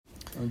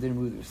didn't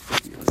move their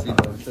sticky. It's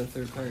the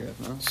third paragraph,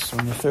 no? So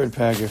in the third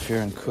paragraph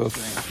here in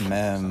Kuf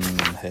Mem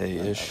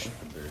Hey-ish. So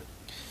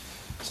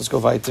let's go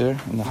weiter.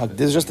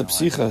 This is just a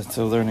psicha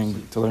to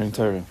learning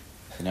Torah.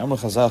 In Amr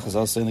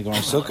Chazal saying the Gemara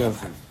Sukkah,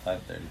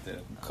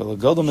 Kol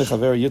Gadol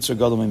Mechaver Yitzur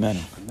Gadol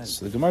Mimenu.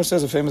 So the Gemara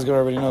says, a famous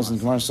Gemara already knows in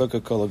the Gemara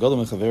Sukkah, Kol Gadol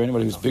Mechaver,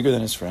 anybody who's bigger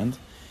than his friend,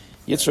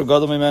 Yitzur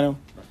Gadol Mimenu,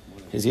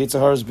 his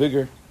Yitzhar is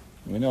bigger.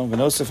 We know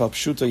V'nosef al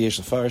Pshuto Yesh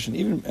L'farish,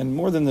 and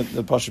more than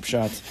the Pashup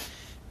Pshat,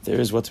 there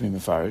is what to be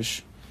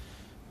Mefarish.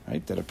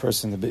 Right, that a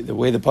person, the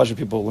way the Pashup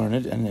people learn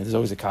it, and there's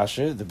always a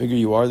kasha. The bigger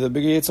you are, the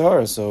bigger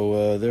Yitzhar.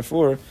 So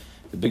therefore,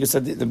 the biggest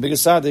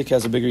tzaddik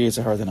has a bigger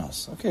Yitzhar than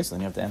us. Okay, so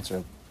then you have to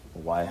answer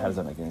why. How does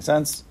that make any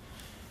sense?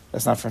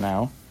 That's not for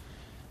now.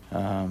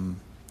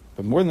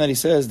 But more than that, he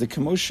says the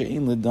kamosha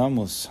in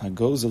ledamus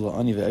hagozel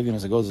la'ani ve'egan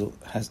as hagozel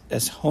has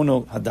es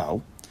hono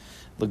hadal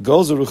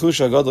legozel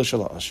ruchusha hagadol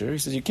shala asher. He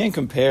says you can't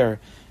compare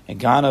a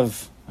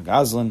ganav, a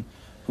gazlan,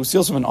 who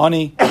steals from an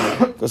ani,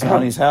 goes to an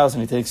ani's house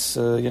and he takes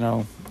the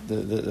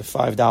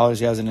 $5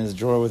 he has in his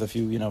drawer with a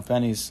few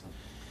pennies.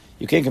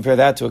 You can't compare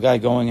that to a guy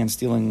going and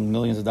stealing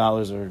millions of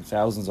dollars or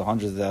thousands or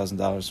hundreds of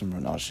thousands of dollars from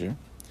an ashir.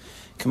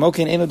 You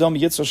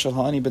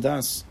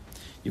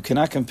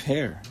cannot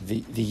compare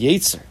the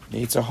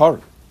Yetzer Har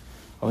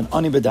of an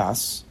Ani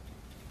B'das.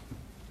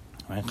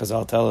 Right?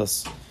 Chazal tell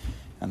us,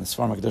 and the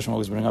Sfarim HaKadoshim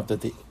always bring up that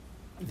the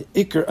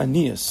Iker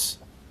Anias,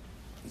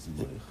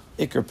 the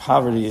Iker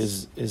poverty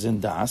is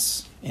in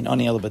Das, in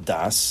Ani El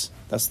B'das.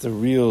 That's the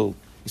real,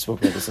 we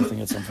spoke about this I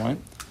think at some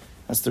point,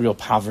 that's the real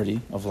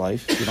poverty of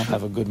life. If you don't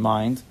have a good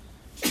mind,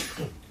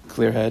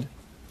 clear head.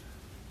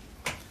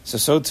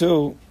 So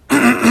too,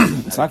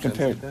 it's not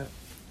compared.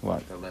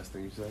 What? The last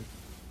thing you said?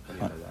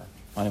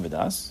 Ani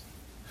B'das?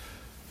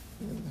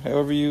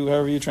 However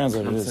you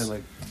translate it is.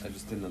 I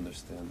just didn't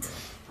understand the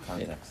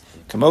context.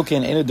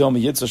 Kamokin enodom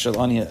yitzah shel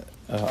ani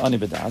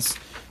b'das.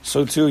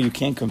 So too, you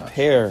can't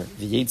compare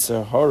the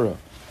Yetzer Hara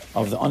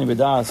of the ani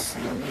b'das,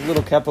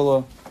 little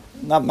Kepala,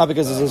 not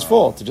because it's his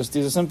fault. Just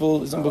he's a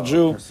simple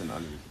Jew.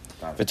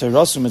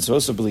 V'tarasu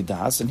mitzvosu b'li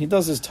das, and he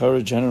does his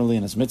Torah generally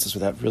and his mitzvahs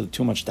without really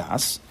too much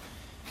das.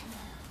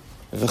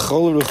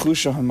 V'chol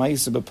rechusha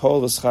hamayis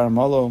b'pol v'schar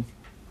malo,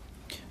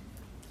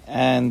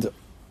 and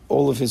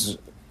all of his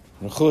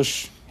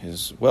rechush,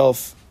 his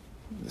wealth,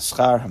 the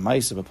schar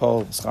hamayis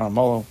b'pol v'schar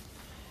malo.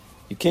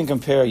 You can't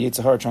compare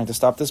Yetzer Hara trying to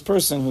stop this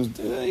person who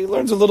he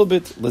learns a little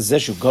bit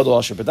lezeshu gadol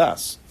asher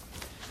b'das,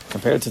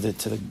 compared to the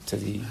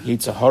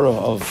Yetzer Hara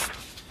of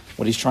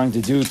what he's trying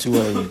to do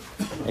to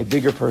a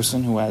bigger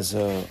person who has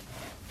a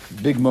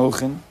big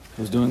mochin,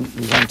 who's doing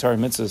Torah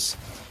mitzvahs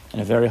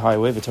in a very high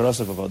way.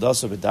 V'tarasav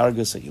avodasav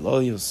v'dargas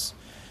ha'ilolius.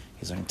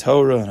 He's learning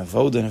Torah and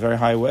avoda in a very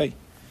high way.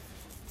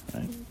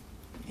 Right?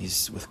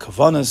 He's with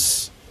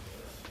kavanas,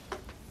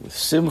 with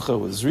simcha,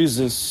 with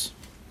zrizis.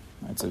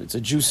 It's a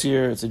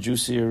juicier. It's a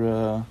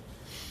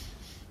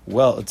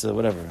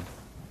whatever.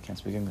 I can't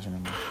speak English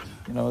anymore.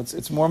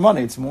 It's more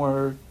money. It's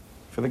more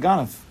for the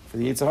ganav, for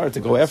the Yetzer Hara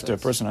to go after a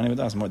person.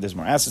 There's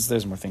more assets.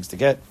 There's more things to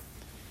get.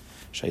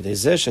 Through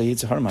this, the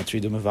Yetzer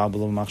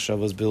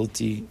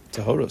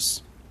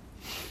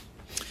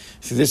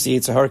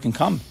Hara can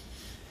come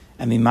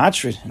and be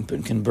matrid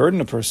and can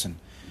burden a person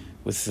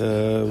with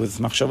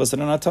machshavas that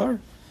are not tar.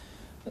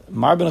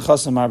 Mar ben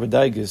chasam mar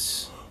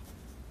b'daigus.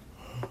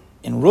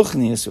 In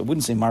Ruchnius, I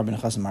wouldn't say mar ben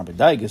chasam mar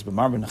b'daigus, but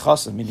mar ben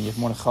chasam, meaning you have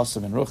more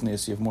chasam in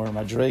Ruchnius, you have more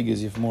madregas,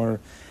 you have more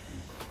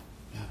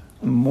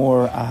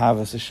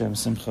ahavas Hashem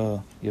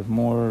simcha, you have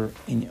more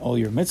in all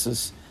your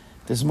mitzvahs.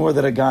 There's more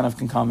that a ganav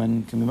can come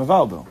and can be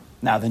mavalbo.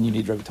 Now then you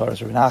need Rabbi Torah,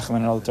 Rabbi Nachman,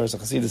 and all the Torahs of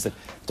Chassidus that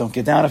don't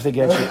get down if they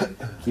get you.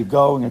 Keep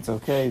going, it's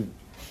okay.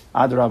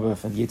 Adrabah,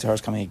 if the Yetzer Hara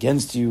is coming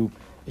against you,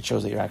 it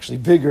shows that you're actually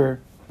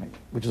bigger,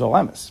 which is all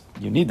emes.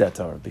 You need that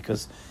Torah,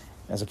 because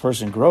as a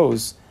person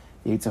grows,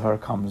 the Yetzer Hara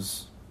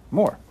comes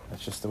more.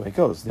 That's just the way it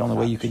goes. The only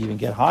way you could even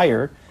get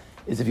higher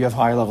is if you have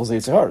higher levels of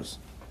Yetzer Haras.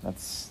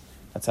 That's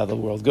how the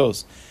world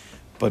goes.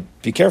 But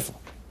be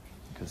careful,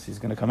 because he's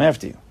going to come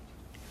after you.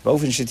 Right?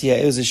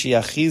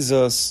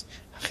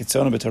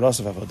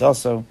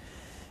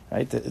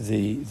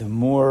 The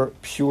more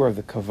pure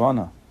the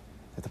kavana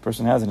that the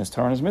person has in his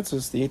Torah and his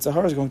mitzvahs, the Yetzer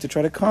Hara is going to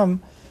try to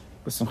come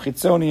with some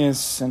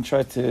chitzonius and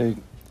try to,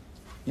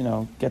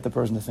 get the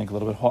person to think a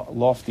little bit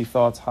lofty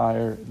thoughts,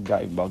 higher,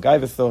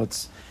 balgaiva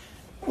thoughts,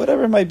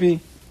 whatever it might be.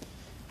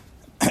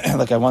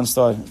 Like I once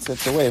thought,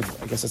 it's a way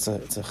of, I guess it's a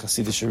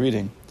Chassidish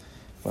reading,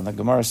 when the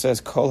Gemara says,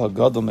 Kol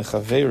hagadol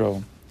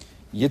mechaveiro,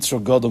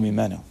 yitzro gadol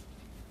mimenu.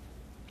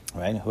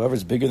 Right?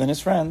 Whoever's bigger than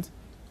his friend,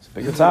 he's a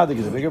bigger tzaddik,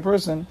 he's a bigger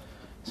person,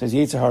 says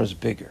Yetzer Hara is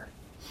bigger.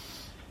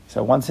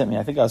 So once hit me,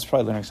 I think I was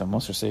probably learning some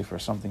Musar Sefer or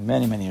something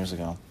many, many years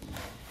ago.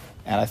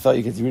 And I thought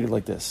you could read it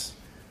like this.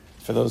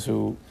 For those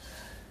who,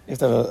 you have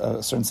to have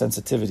a certain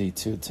sensitivity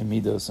to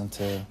midos and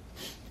to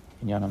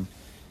inyanim.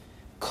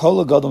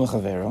 Kol hagadol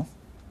mechavero,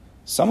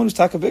 someone who's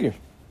taka bigger.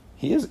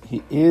 He has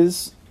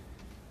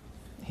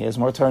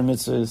more Torah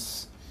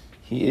mitzvahs,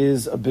 he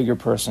is a bigger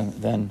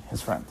person than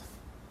his friend.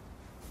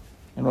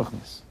 In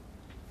Ruchnis.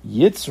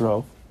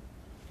 Yitzro,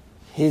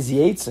 his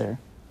Yetzer,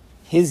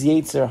 his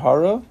Yetzer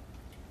Hara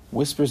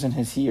whispers in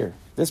his ear.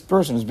 This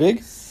person is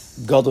big.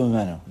 Gadol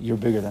Mimenu. You're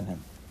bigger than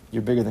him.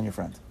 You're bigger than your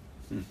friend.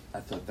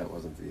 I thought that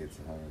wasn't the Yetzer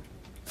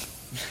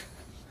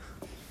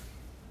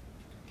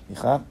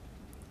Yichab.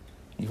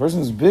 The person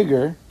who's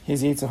bigger,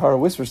 his Yetzer Hara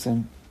whispers to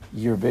him,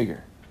 you're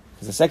bigger.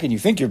 Because the second you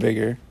think you're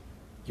bigger,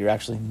 you're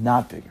actually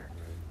not bigger.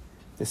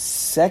 The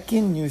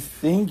second you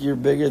think you're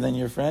bigger than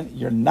your friend,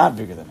 you're not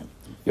bigger than him.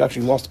 You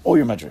actually lost all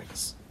your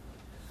madrigas.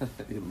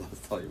 You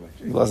lost all your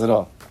madrigas. You lost it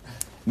all.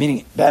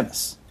 Meaning,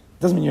 badness.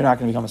 Doesn't mean you're not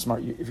going to become a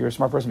smart. If you're a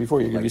smart person before,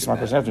 you're going to be a smart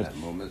person after.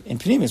 In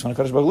Pnimis, when a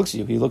Kadosh Baruch looks at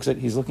you, he's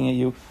looking at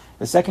you.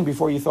 The second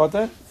before you thought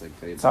that,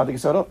 it's like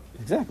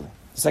exactly.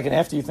 The second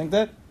after you think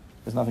that,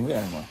 there's nothing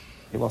there anymore.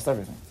 You lost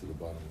everything. To the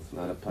bottom. It's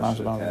not a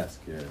pashut task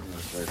here.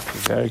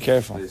 Very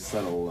careful. Very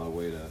subtle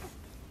way to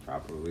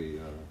properly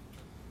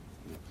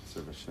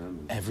serve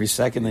Hashem. Every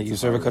second that you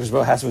serve a Kadosh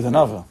Baruch has to be with an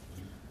Ava.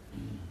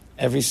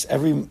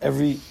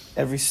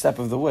 Every step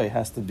of the way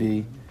has to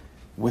be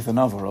with an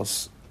Ava.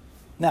 Else,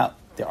 now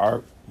there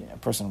are a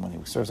person when he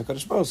serves a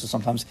Kadosh Baruch, so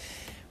sometimes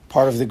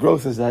part of the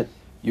growth is that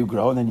you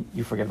grow and then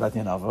you forget about the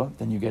Anava,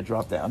 then you get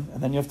dropped down,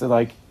 and then you have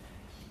to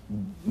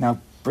now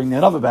bring the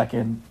Anava back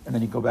in, and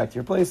then you go back to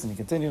your place and you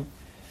continue.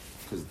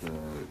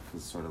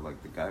 Because sort of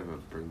like the gaiva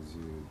brings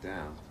you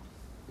down,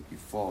 like you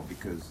fall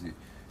because you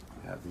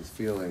have these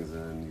feelings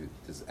and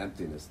there's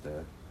emptiness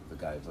there. The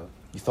gaiva.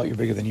 You thought you're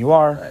bigger than you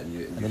are, right,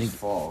 and then you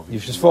fall. You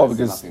just fall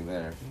because nothing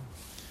there.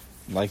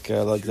 Like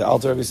the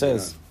Alter Rebbe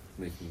says.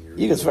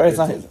 It's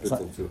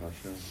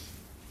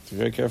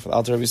very careful. The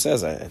Alter Rebbe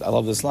says, I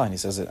love this line. He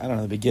says it, I don't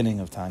know, the beginning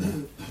of Tanya. I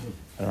don't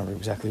remember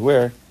exactly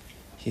where.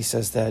 He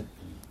says that,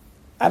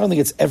 I don't think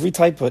it's every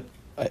type, but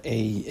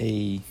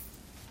a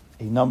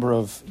number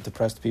of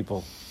depressed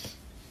people.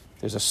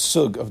 There's a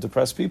sug of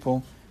depressed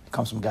people that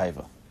comes from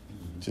Gaiva.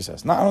 She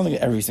says, I don't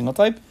think every single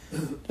type.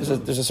 There's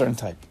a certain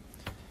type.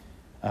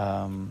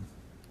 I'll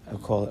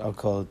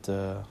call it.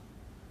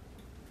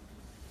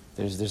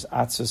 There's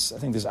atzis. I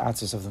think there's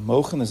atzis of the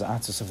mochen, there's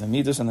atzis of the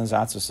midas, and there's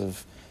atzis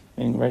of.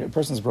 Meaning, right, a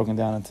person's broken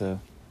down into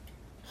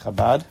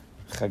Chabad,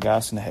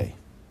 Chagas, Nehei.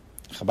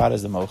 Chabad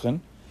is the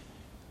mochen.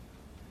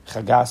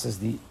 Chagas is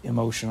the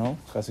emotional,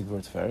 Chesed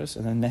Gvur Tiferes,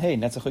 and then Nehei,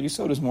 Netzach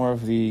Yisod is more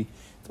of the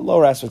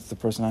lower aspect of the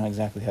person, not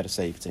exactly how to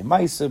say. You could say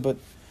Maisa, but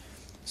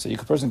so a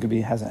person could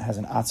has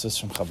an atzis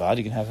from Chabad.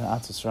 You can have an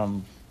atzis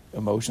from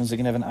emotions. You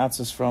can have an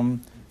atzis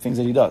from things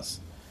that he does.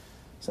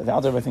 So the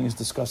other thing is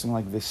discussing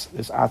like this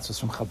atzis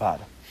from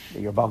Chabad.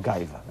 You're about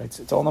gaiva, right?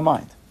 It's all in the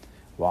mind.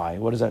 Why?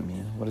 What does that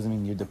mean? What does it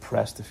mean you're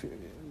depressed if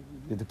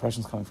your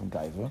depression's coming from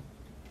gaiva?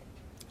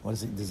 What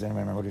is it? Does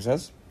anyone remember what he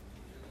says?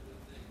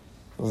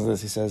 What is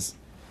this? He says,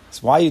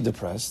 it's why you're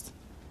depressed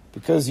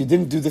because you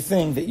didn't do the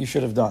thing that you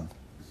should have done,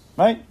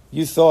 right?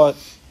 You thought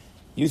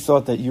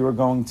that you were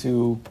going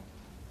to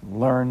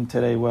learn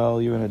today well.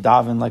 You were going to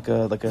daven like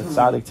a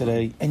tzaddik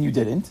today, and you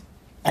didn't,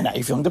 and now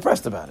you're feeling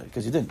depressed about it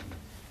because you didn't.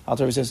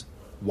 Alter Rebbe says,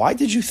 why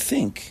did you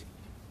think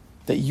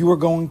that you were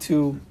going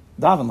to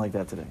daven like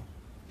that today?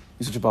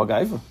 You're such a bal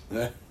gaiva.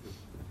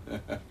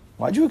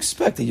 Why'd you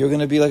expect that you're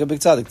going to be like a big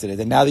tzaddik today?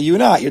 That now that you're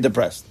not, you're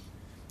depressed.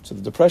 So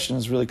the depression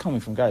is really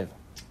coming from gaiva.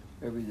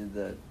 Rabbi did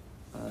that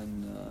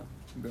on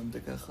Bram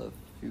Dekacha a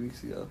few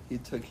weeks ago.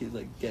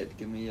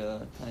 Give me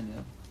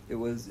Tanya. It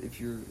was if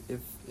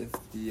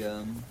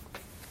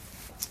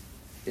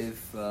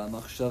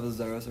machshavas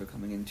zaros are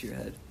coming into your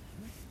head.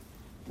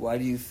 Why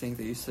do you think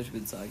that you're such a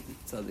big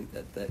tzaddik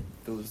that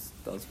those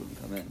thoughts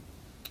wouldn't come in?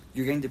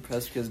 You're getting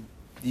depressed because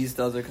these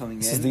thoughts are coming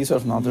in. This is the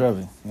Yisod from Alter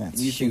Rebbe. Yeah,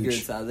 it's you huge. think you're a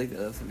tzaddik that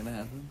that's not going to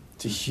happen?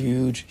 It's a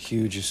huge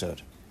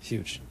Yisod.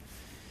 Huge.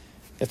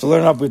 You have to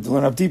learn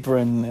up deeper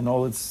in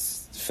all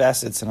its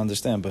facets and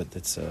understand, but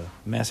it's a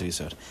massive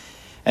Yisod.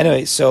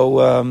 Anyway, so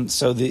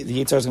the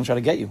Yetzer Hara is going to try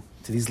to get you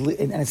to these,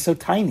 and it's so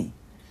tiny,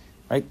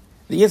 right?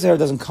 The Yetzer Hara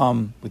doesn't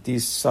come with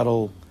these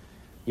subtle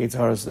Yetzer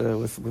Haras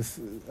with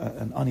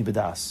an ani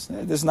b'das.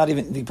 There's not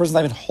even the person's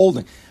not even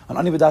holding an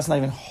ani b'das. Not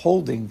even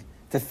holding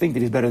to think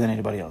that he's better than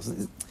anybody else.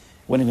 It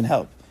wouldn't even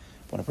help.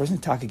 But when a person's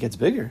taka gets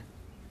bigger,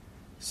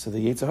 so the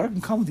Yetzer Hara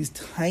can come with these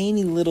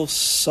tiny little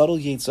subtle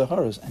Yetzer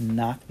Haras and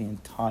knock the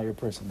entire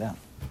person down.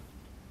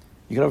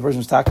 You could have a person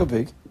who's taka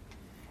big,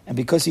 and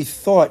because he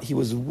thought he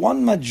was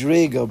one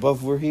madrega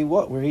above where he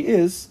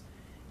is,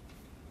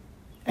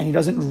 and he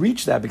doesn't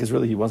reach that because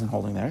really he wasn't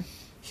holding there.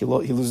 He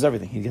loses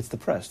everything. He gets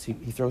depressed. He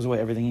throws away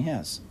everything he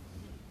has.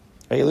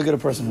 Right, you look at a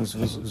person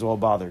who's all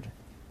bothered.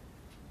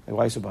 Like,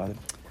 why are you so bothered?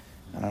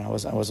 I don't know.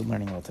 I wasn't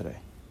learning well today.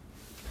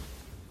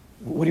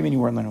 What do you mean you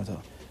weren't learning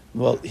well?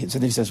 Well, so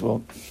then he says,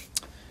 well,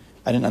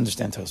 I didn't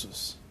understand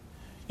Tosfos.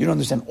 You don't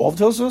understand all of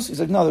Tosfos? He's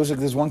like, no,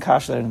 there's one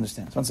kash that I didn't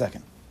understand. 1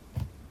 second.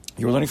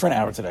 You were learning for an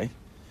hour today.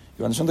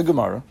 You understood the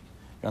Gemara.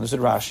 You understood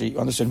Rashi. You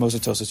understood most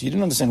of Tosfos. You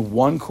didn't understand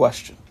one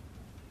question.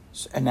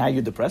 And now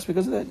you're depressed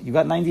because of that? You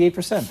got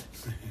 98%.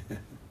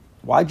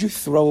 Why'd you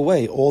throw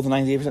away all the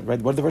 98%?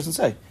 Right? What did the person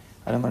say?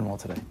 I didn't learn well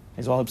today.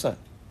 He's all upset.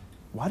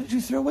 Why did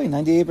you throw away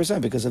 98%?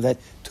 Because of that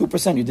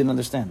 2% you didn't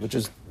understand, which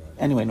is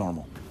anyway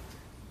normal.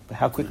 But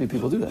how quickly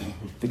people do that?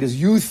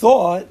 Because you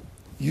thought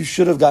you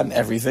should have gotten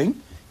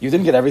everything. You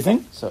didn't get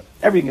everything, so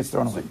everything gets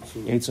thrown away.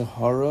 Yetzer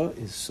hara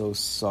is so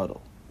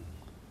subtle.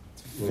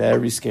 It's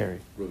very scary.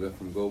 Robert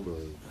from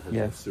Goldberg has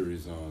a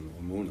series on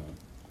Emunah,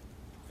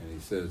 and he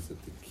says that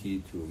the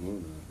key to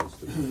Emunah is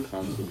to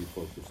constantly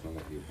focus on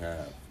what you have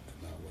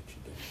and not what you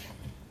don't.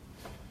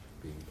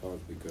 Being part,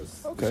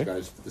 because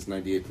this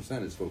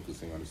 98% is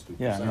focusing on his 2%.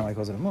 Yeah, I don't know why he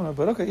calls it Emunah,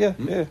 but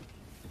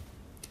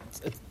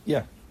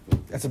yeah.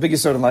 That's the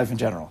biggest sort of life in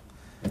general.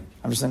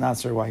 I'm just not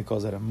sure why he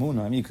calls that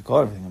Emunah. I mean, you could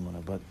call everything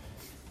Emunah, but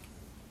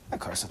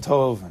Karsa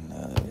Tov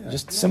and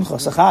just Simcha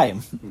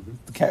Sachayim.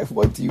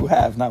 What do you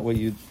have, not what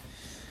you...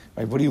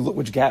 Right, what do you look?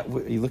 Which gap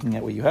are you looking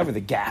at? What you have, or the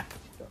gap,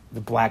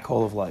 the black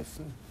hole of life?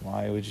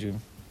 Why would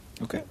you?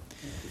 Okay.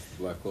 The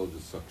black hole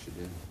just sucks you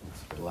in.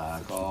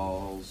 Black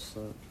holes. I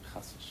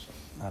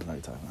don't know what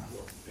you're talking about.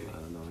 I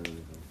don't know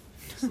anything.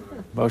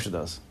 Moshe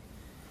does.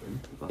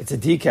 It's a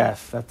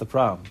decaf. That's the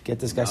problem. Get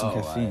this guy some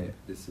caffeine.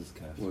 This is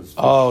caffeine.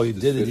 You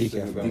did the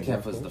decaf.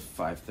 Decaf was the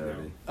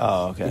 5:30.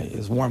 Oh, okay.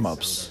 It's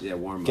warm-ups. Yeah,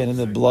 warm-ups. Get in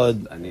the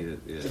blood. I need it,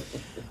 yeah.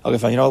 Okay,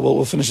 fine. You know what?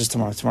 We'll finish this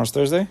tomorrow. Tomorrow's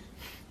Thursday?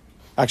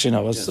 Actually,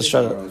 no. Let's just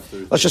try to run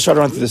through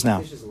this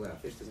now. Fish doesn't get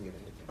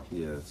anything.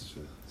 Yeah, that's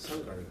true.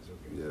 Sun garden is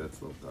okay. Yeah, that's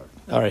a little dark.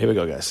 All right, here we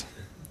go, guys.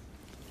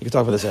 You can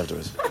talk about this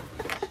afterwards.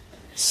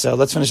 So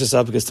let's finish this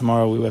up because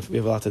tomorrow we have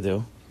a lot to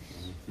do.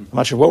 I'm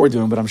not sure what we're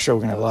doing, but I'm sure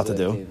we're going to have a lot to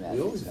do. We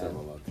always have a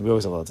lot. We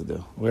always have a lot to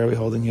do. Where are we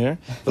holding here?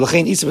 So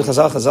Yetzer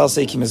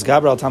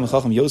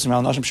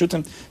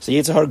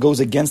hara goes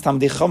against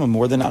Talmidei Chacham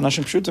more than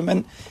Anashim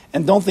Pshutim,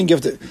 and don't think you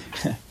have to.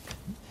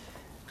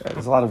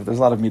 There's a lot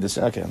of midas.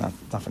 Okay, not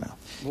for now.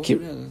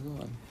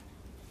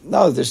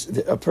 No, there's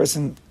a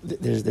person.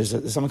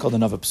 There's something called a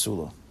Nava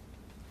Psula.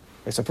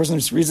 Right, so a person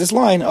reads this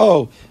line.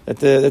 That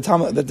the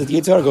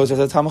Yetzer hara goes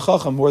after the Talmidei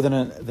Chacham more than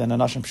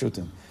Anashim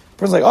Pshutim. The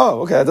person's like,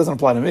 okay, that doesn't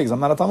apply to me because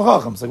I'm not a Talmidei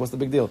Chacham. It's like, what's the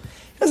big deal?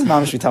 It doesn't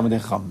mamish be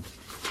Talmidei Chacham.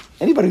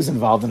 Anybody who's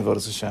involved in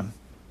Avodas Hashem,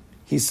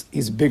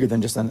 he's bigger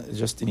than just in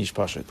Ish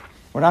Pashut.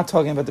 We're not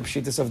talking about the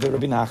Pshitas of the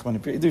Rabbi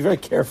Nachman. Be very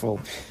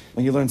careful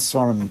when you learn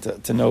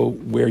Svarim to know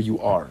where you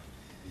are.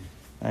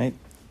 Right?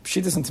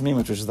 Pshitas and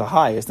Tamimut, which is the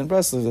highest in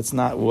Breslov, that's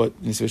not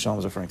what Nisi Shalom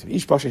was referring to.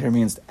 Ish Pashut here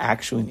means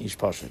actually in Ish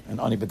Pashut,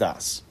 and Ani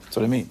B'das. That's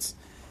what it means.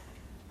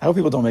 I hope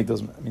people don't make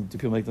those. I mean, do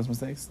people make those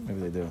mistakes? Maybe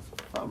they do.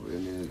 Probably. I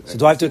mean, so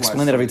do I have to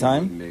explain it every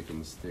time? Make a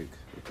mistake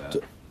with that.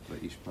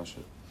 But Ish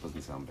Pashut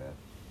doesn't sound bad.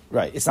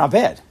 Right. It's not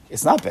bad.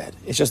 It's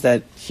just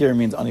that here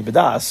means Ani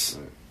B'das,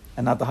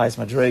 and not the highest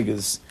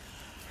Madregas.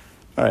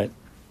 All right.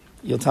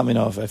 You'll tell me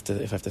if I have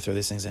to throw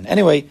these things in.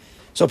 Anyway,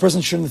 so a person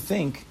shouldn't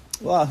think,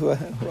 well,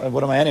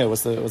 what am I anyway?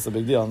 What's the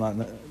big deal?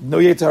 No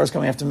Yetzer hara is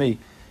coming after me.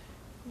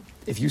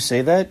 If you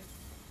say that,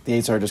 the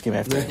Yetzer hara just came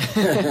after you.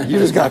 You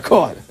just got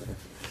caught.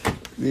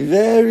 Be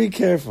very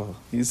careful.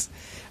 We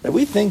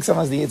think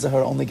sometimes the Yetzer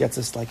hara only gets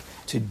us like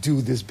to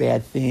do this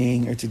bad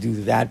thing or to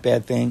do that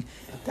bad thing.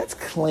 That's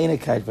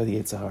kleinigkeit by the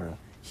Yetzer hara.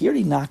 He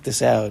already knocked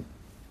us out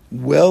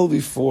well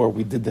before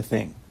we did the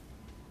thing.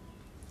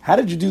 How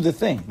did you do the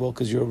thing? Well,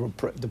 because you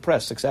were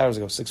depressed 6 hours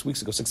ago, 6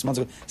 weeks ago, 6 months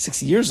ago,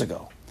 6 years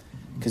ago.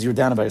 Because you were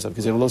down about yourself,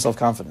 because you have low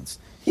self-confidence.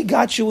 He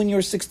got you when you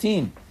were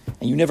 16,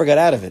 and you never got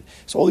out of it.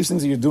 So all these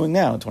things that you're doing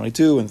now,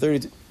 22 and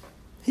 32,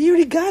 he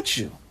already got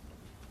you.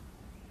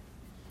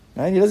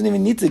 Right? He doesn't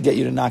even need to get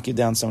you to knock you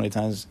down so many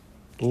times.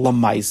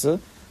 Lamaisa.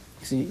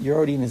 See, you're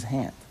already in his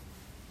hand.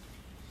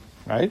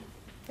 Right?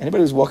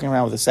 Anybody who's walking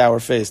around with a sour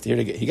face,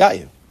 he got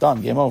you.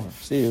 Done. Game over.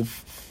 See you. You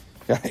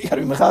got to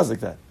be mechaz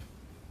like that.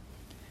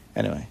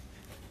 Anyway,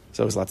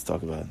 so there's a lot to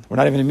talk about. We're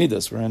not even in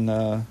Midas. We're in...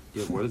 where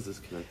does this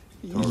connect?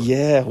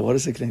 Yeah, what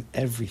does it connect?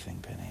 Everything,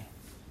 Penny.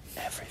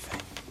 Everything.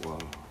 Wow.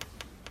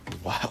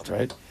 Wild,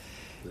 right?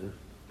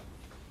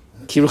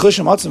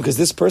 Because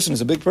this person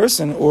is a big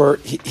person, or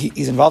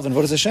he's involved in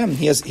Avodas Hashem.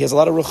 He has a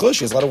lot of rechush,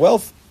 he has a lot of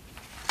wealth.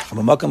 And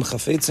when a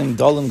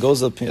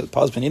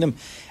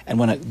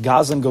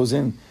Gazlan goes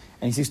in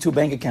and he sees 2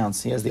 bank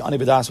accounts, he has the Ani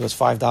B'das who has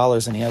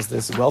 $5, and he has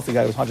this wealthy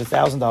guy who has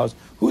 $100,000.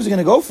 Who's he going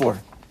to go for?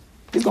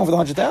 He's going for the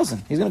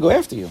 100,000. He's going to go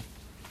after you.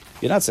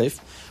 You're not safe.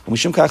 So it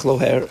says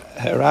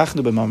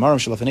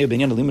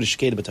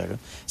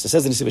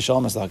in Nisi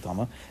Shalom as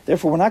the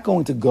therefore, we're not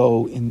going to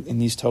go in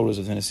these Torahs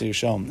of the Nisi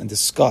Shalom and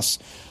discuss,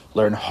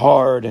 learn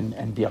hard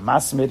and be a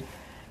masmid.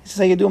 This is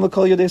how you do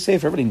Makol Yodei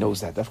Sefer. Everybody knows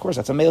that. Of course,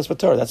 that's a Messilas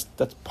Torah. That's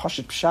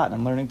Pashut Pshat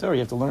and learning Torah. You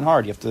have to learn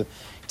hard. You have to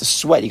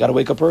sweat. You got to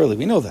wake up early.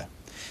 We know that.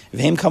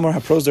 This is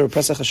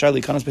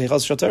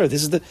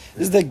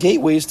the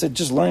gateways to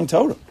just learning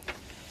Torah.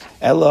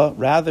 Ella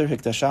rather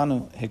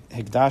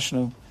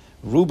hikdashnu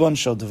ruban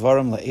shel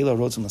devarim le'ela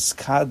rotzim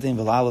l'skadim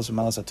v'lalos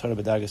v'malas haTorah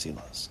b'dargas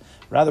ilas.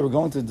 Rather, we're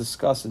going to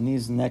discuss in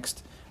these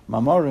next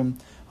mamarim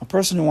a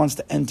person who wants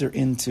to enter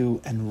into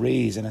and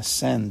raise and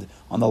ascend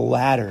on the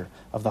ladder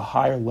of the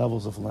higher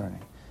levels of learning.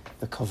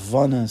 The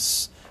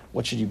kavanas,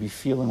 what should you be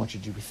feeling, what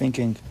should you be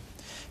thinking.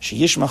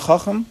 Sheyishma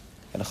chacham,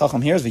 and the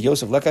chacham here is the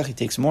Yosef Lekach, he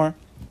takes more.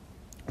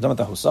 We're done with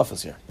the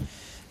Hosafas here.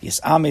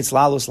 Yisametz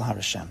lalos l'har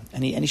Hashem,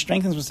 and he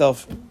strengthens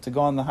himself to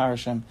go on the Har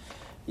Hashem.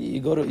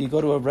 You go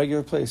to a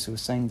regular place they're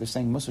saying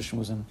Musar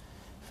Shmuzim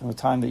from the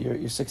time that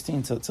you're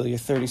 16 till you're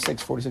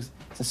 36, 46.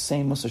 It's the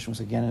same Musar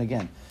again and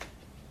again.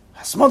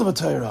 Hasmad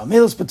b'Torah,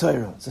 Messilas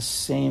b'Torah. It's the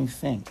same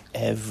thing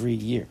every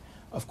year.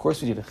 Of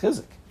course, we need a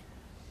chizik.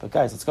 But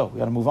guys, let's go. We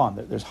got to move on.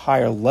 There's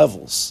higher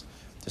levels.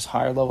 There's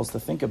higher levels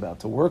to think about,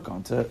 to work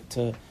on,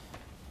 to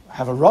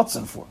have a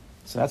rotzen for.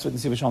 So that's what the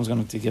Nesiv Shalom is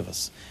going to give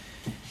us.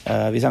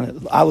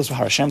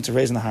 Hashem to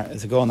raise in the heart,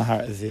 to go on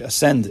the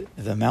ascend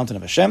the mountain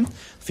of Hashem.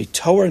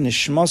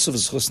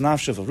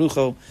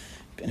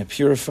 In a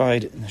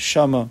purified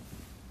neshama,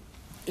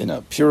 in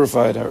a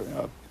purified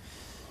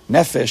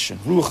nefesh and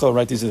rucha.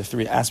 Right, these are the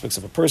three aspects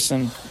of a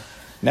person: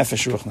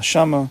 nefesh, ruach,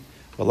 neshama.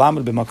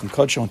 V'lamed b'makom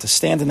kodsho, and to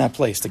stand in that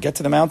place, to get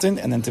to the mountain,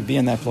 and then to be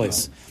in that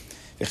place.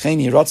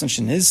 V'chein yiratzon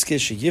shenizke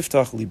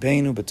sheyiftach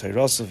libenu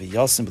b'toyroso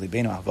v'yasim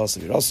b'libenu ahavaso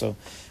v'yiroso.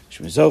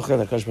 Shemizocher,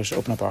 that Kodesh Baruch should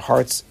open up our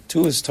hearts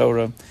to His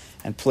Torah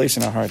and place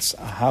in our hearts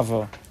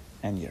ahava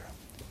and yira.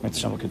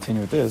 We'll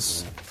continue with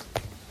this.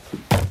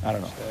 I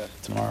don't know,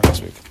 tomorrow,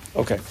 next week.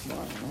 Okay.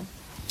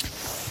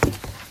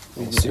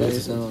 We'll see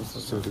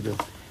what we do.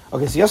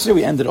 Okay, so yesterday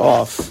we ended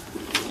off.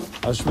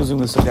 I was schmoozing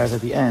with some guys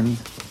at the end.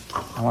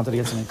 I wanted to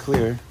get something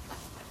clear.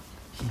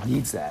 He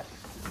needs that.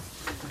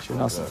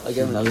 I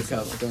give him another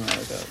cup.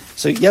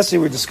 So yesterday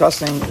we were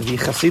discussing the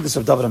Chassidus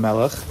of Dovid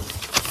HaMelech.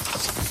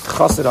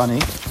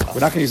 Chassidani. We're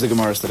not going to use the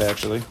Gemaras today,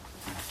 actually.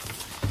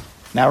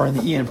 Now we're in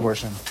the Ian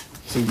portion.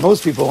 See,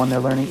 most people, when they're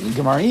learning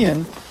Gemara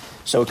Ian,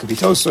 so it could be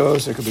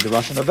Tosos, it could be the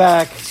Rush in the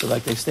back, so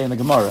like they stay in the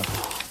Gemara.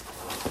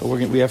 But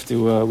we have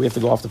to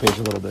go off the page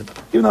a little bit.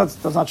 Even though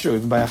that's not true.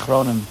 Even by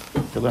Achronim,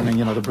 if you're learning,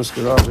 the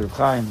Brisker Rav or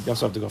Chaim, you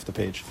also have to go off the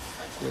page.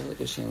 Like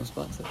a shameless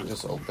sponsor.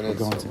 Just open it.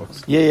 No,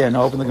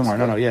 open the Gemara.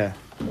 No, yeah.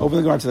 Open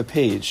the Gemara to the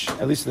page,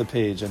 at least to the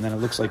page, and then it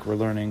looks like we're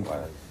learning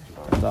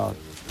about.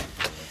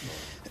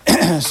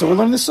 So we're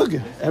learning the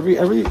Sugya.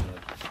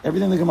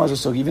 Everything in the Gemara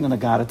is a Sugya, even in a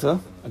Agadata.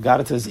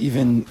 Agadata is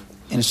even,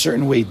 in a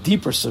certain way,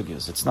 deeper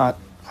Sugyas. It's not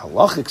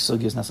halachic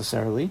Sugyas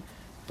necessarily,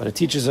 but it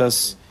teaches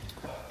us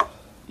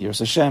Yiras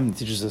Hashem, it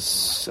teaches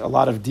us a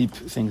lot of deep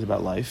things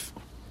about life.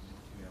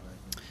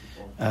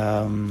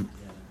 I'll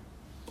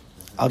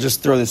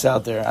just throw this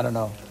out there. I don't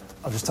know.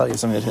 I'll just tell you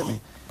something that hit me.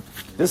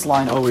 This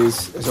line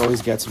always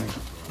gets me.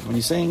 When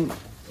you're saying,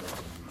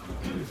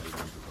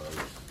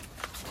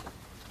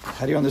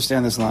 how do you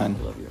understand this line?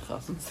 I love your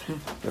chassidus.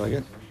 You like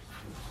it?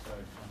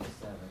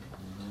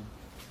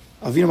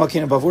 Avinu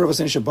Malkeinu Bavura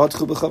V'Sein Shabbat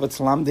Chubecha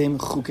V'Tzlamdim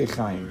Chukei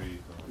Chaim.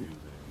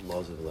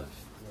 Laws of life.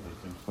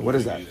 What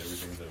is that?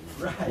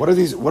 What are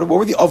these? What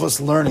were the of us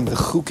learning? The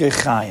Chukei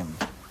Chaim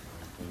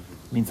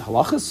means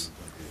halachas.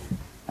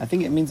 I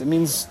think it means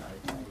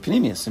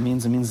Pnimius. It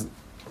means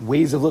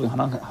ways of living.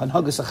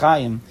 Hanhagas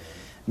Achayim,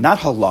 not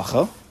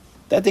halacha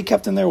that they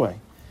kept in their way,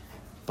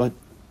 but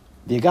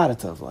the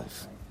agadata of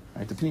life.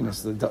 Right, the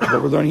Pnimius.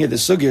 What we're learning here, the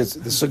sugya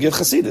of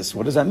Chassidus.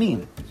 What does that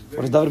mean?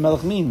 What does Dovid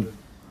HaMelech mean?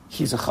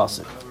 He's a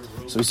chassid.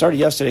 So we started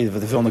yesterday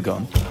with the Vilna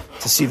Gaon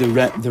to see the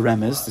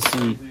remez, to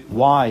see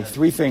why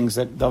three things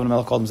that Dovid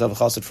HaMelech called himself a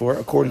chassid for,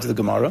 according to the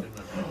Gemara.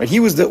 Right, he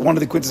was one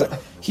of the quintessential.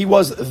 He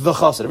was the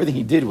chassid. Everything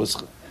he did was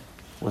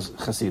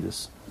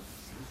Chassidus.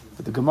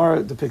 But the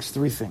Gemara depicts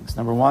three things.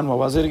 Number one, what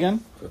was it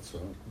again?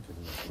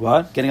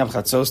 What? Getting up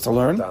chatzos to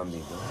learn.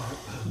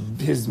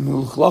 His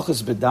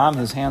mulchlachas bedam,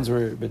 his hands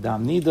were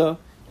bedam nida,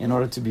 in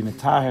order to be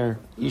mitaher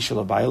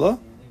ishal abayla.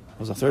 What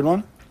was the third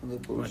one? He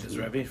went to his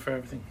Rebbe for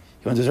everything.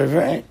 He went to his Rebbe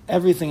for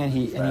everything, and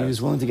he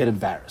was willing to get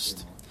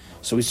embarrassed.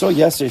 So we saw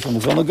yesterday from the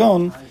Vilna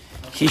Gaon,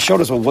 he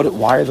showed us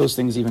why are those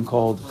things even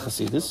called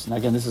Chassidus. And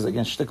again, this is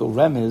again shtickle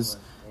remez,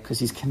 because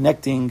he's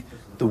connecting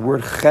the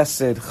word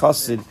chesed,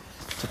 chassid,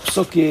 to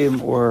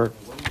psukim or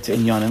to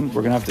inyanim.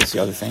 We're going to have to see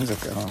other things. I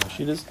don't know what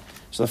she is.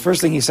 So the first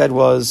thing he said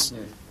was,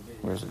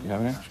 where is it? You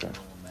have it there? Sure.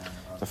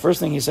 The first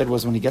thing he said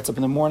was when he gets up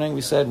in the morning,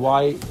 we said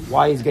why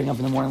he's getting up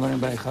in the morning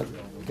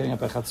getting up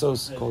by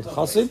chatzos called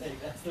chassid.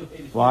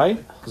 Why?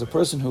 Because a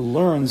person who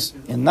learns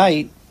in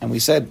night, and we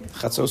said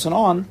chatzos and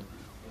on,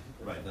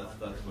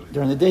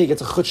 during the day he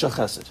gets a chutz shel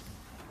chesed.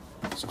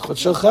 So chutz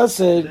shel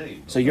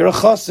chesed, so you're a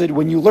chassid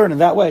when you learn in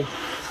that way.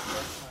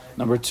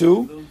 Number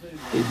two,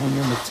 when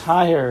you're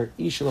mitaher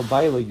ishal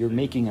abayla, you're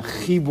making a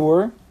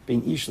chibur,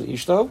 being ishal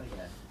ishto.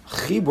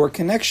 Chibur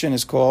connection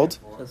is called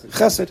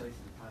chesed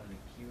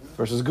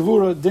versus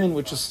gevura din,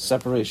 which is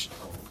separation.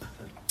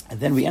 And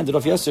then we ended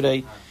off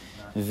yesterday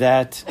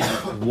that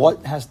what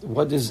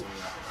is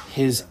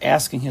his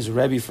asking his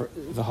Rebbe for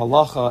the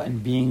halacha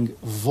and being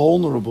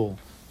vulnerable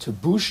to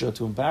busha,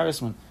 to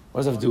embarrassment. What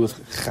does that have to do with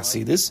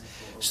Chassidus?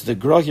 So the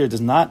Gra here does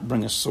not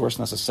bring a source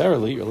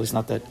necessarily, or at least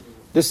not that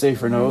this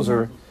Sefer knows,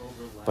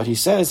 but he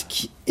says,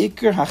 Ki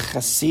Iker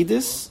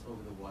HaChassidus,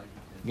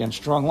 again,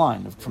 strong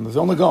line from the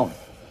Vilna Gaon.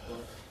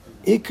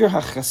 Iker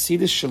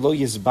HaChassidus shelo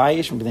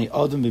yizbayish b'nei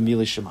adam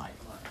b'milei shemayim.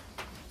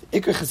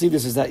 The Iker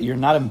Chassidus is that you're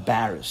not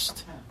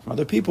embarrassed from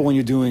other people when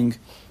you're doing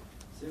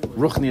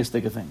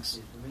ruchniistic things.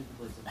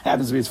 It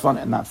happens to be, it's fun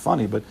and not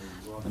funny, but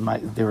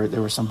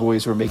there were some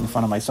boys who were making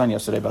fun of my son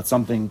yesterday about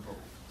something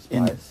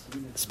in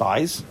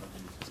spies.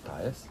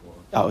 Pious?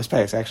 Oh, it was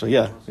pious, actually,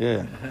 yeah.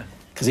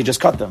 Because he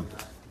just cut them.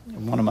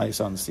 One of my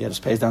sons, he had his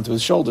pants down to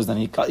his shoulders. Then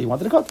he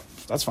wanted to cut.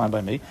 That's fine by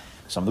me.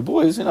 Some of the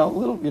boys,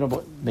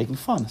 making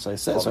fun. So I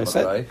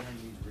said,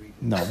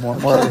 no,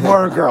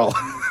 more a girl.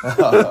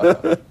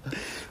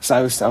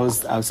 So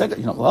I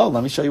said, well,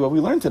 let me show you what we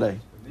learned today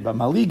about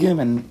maligim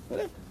and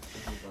whatever.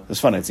 It was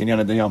funny. It's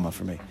Inyan Dayoma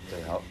for me.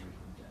 They help.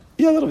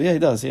 Yeah, a little bit. Yeah, he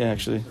does. Yeah,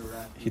 actually,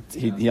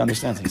 he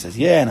understands. He says,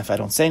 yeah, and if I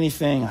don't say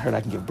anything, I heard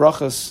I can give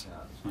brachas.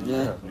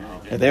 Yeah.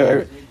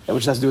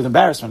 Which has to do with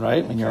embarrassment,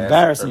 right? When you're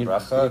embarrassed, and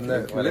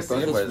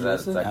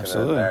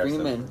Absolutely. Bring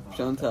him in.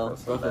 Show and tell.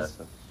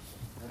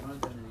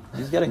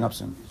 he's getting up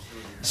soon.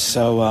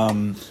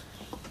 So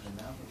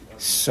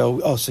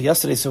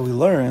yesterday, we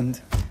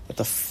learned that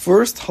the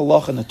first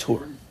halacha in the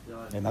Torah,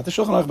 and not the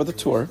Shulchan Aruch, but the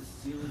Torah,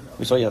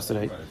 we saw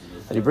yesterday,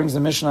 that he brings the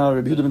Mishnah.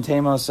 Rabbi Yehuda ben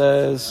Tema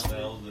says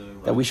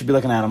that we should be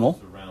like an animal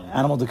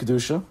de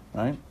kedusha,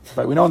 right?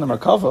 But we know in the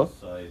Merkava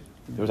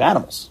there was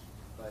animals.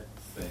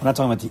 We're not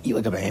talking about to eat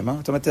like a behema.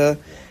 We're talking about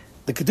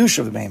the kedusha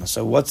of the behema.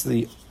 So what's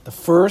the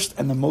first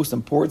and the most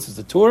important is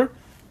the Torah,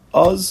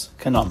 uz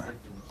kanamer,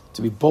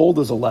 to be bold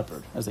as a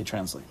leopard, as they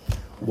translate.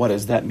 What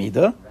is that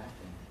midah?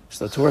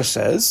 So the Torah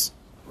says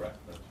that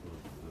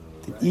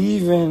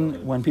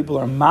even when people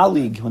are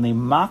malig, when they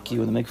mock you,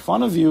 when they make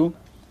fun of you,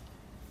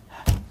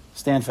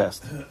 stand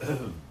fast.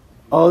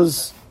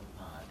 Uz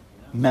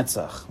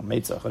metzach, or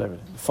metzach, whatever.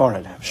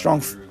 Forehead,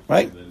 strong,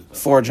 right?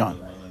 Forge on.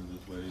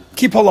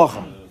 Keep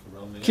halacha.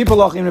 Keep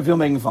halacha even if you're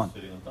making fun.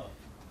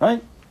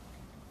 Right?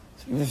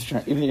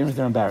 Even if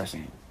they're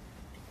embarrassing you.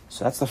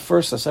 So that's the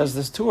first that says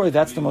this Torah,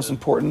 that's the most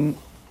important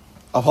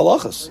of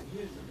halachas.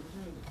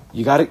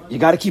 You got to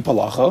keep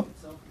halacha,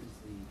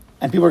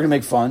 and people are going to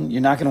make fun.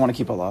 You're not going to want to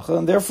keep halacha,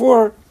 and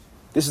therefore,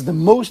 this is the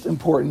most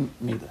important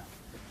midah.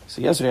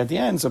 So yesterday at the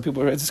end, so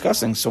people were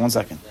discussing. So 1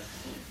 second.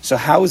 So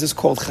how is this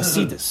called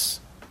Chassidus?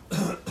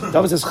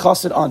 That was his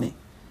Chassid Ani.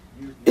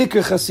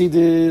 Iker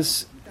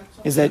Chassidus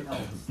is that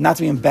not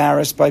to be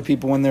embarrassed by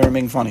people when they're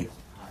making fun of you.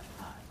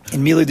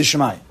 In Milei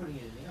D'Shemai,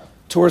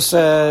 Torah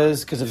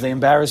says because if they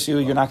embarrass you,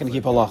 you're not going to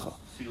keep halacha.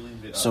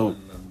 So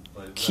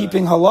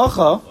keeping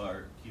halacha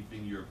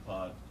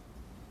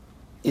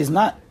is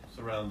not,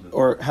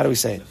 or how do we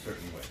say it?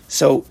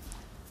 So,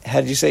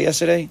 how did you say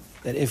yesterday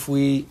that if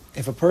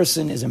a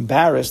person is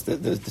embarrassed,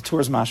 the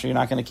Torah's mashma, you're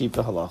not going to keep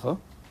the halacha?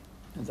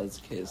 If that's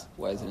the case,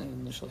 why isn't it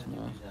in the Shulchan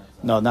Aruch?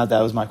 No, not that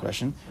was my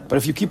question. But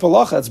if you keep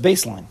halacha, that's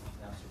baseline.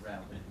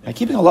 And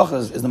keeping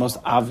halacha is the most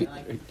obvious.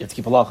 You have to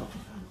keep halacha.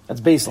 That's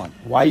baseline.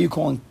 Why are you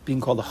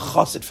being called a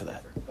chassid for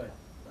that?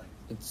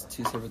 It's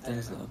two separate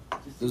things, though.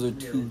 Those are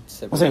two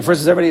separate. I'm saying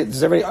first, does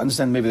everybody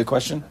understand maybe the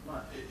question?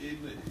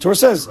 The Torah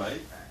says,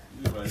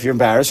 if you're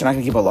embarrassed, you're not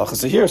going to keep halacha.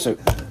 So here,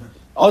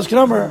 all this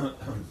number,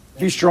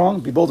 be strong,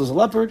 be bold as a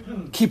leopard,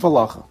 keep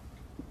halacha.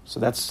 So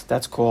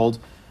that's called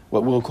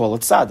what we'll call a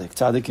tzaddik.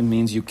 Tzaddik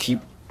means you keep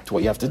to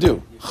what you have to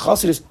do.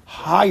 Chassid is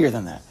higher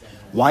than that.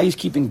 Why is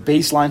keeping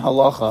baseline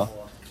halacha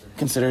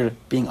considered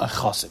being a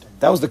chassid?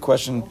 That was the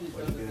question.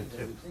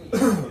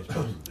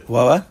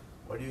 What?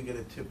 Why do you get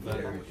a tip for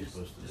what you're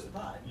supposed to do?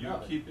 You're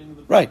keeping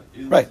the Right.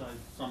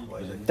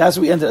 somewhere. That's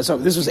what we ended. So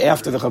this was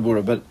after the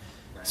Chabura, but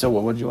so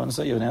what did you want to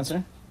say? You have an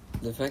answer?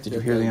 The fact Did you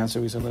hear the answer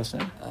we said last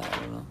time? I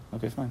don't know.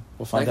 Okay, fine.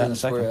 We'll find out in a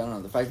second. I don't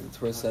know. The fact that the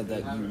Torah said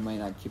that you might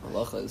not keep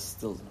halacha is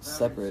still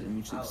separate and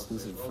mutually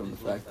exclusive from the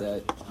fact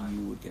that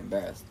you would get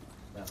embarrassed.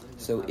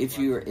 So if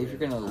you're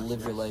going to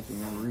live your life and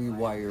you're going to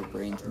rewire your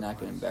brain to not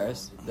get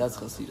embarrassed, that's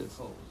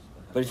Chassidus.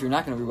 But if you're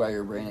not going to rewire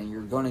your brain and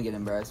you're going to get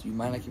embarrassed, you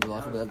might not keep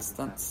halacha, but that's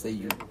not to say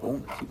you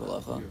won't keep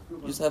halacha.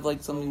 You just have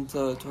like something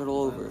to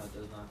turtle over.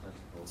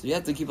 So you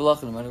have to keep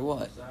halacha no matter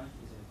what.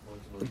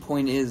 The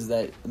point is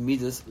that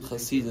midas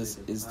Chassidus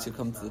is to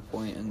come to the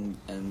point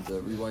and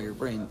rewire your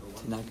brain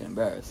to not get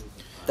embarrassed.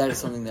 That is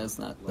something that's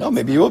not. No,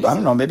 maybe you will. I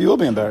don't know. Maybe you will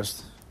be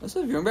embarrassed.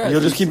 So if you're embarrassed,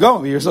 you'll just keep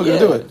going. But you're still going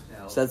to do it.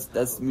 So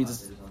that's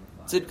midas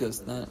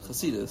tzidkus, not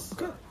Chassidus.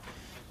 Okay.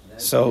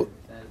 So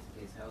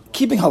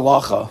keeping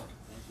halacha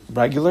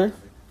regular,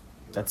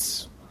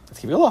 that's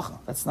keeping halacha.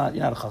 That's not,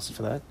 you're not a chassid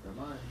for that.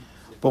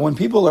 But when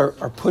people are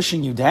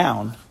pushing you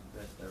down,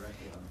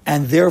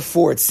 and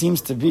therefore it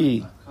seems to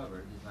be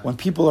when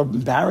people are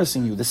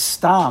embarrassing you, the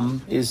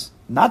stam is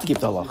not to keep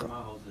the halacha.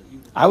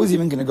 I was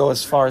even going to go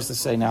as far as to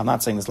say, now I'm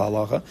not saying this la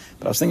halacha,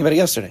 but I was thinking about it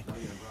yesterday.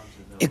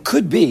 It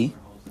could be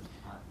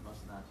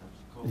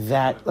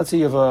that let's say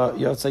you're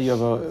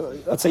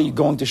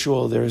going to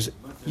shul.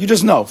 You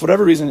just know for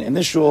whatever reason in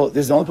this shul,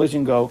 this is the only place you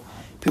can go.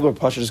 People are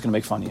just going to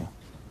make fun of you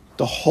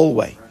the whole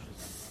way,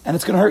 and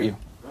it's going to hurt you,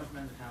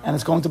 and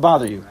it's going to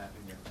bother you.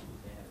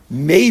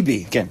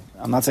 Maybe again,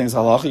 I'm not saying it's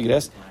halacha. You could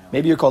ask.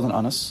 Maybe you're called an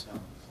anas.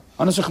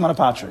 Anas Rechmana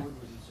Patre,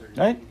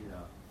 right?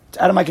 It's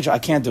out of my control. I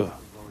can't do it.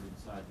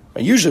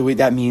 But usually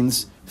that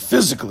means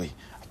physically.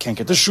 I can't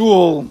get to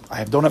shul.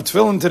 Don't have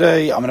tefillin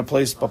today. I'm in a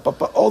place.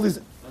 All these.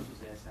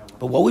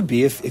 But what would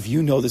be if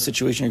you know the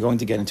situation you're going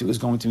to get into is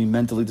going to be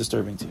mentally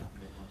disturbing to you,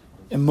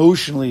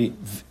 emotionally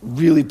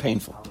really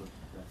painful?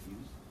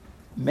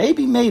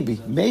 Maybe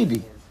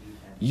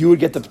you would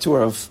get the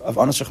tour of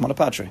Anas Rechmana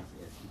Patre.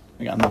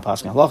 Again, I'm not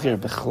passing halach here,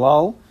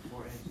 bechlal,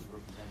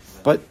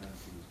 but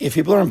if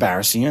people are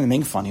embarrassing you and they're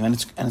making fun of you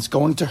and it's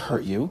going to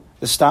hurt you,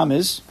 the stam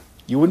is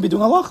you wouldn't be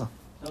doing halacha.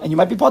 And you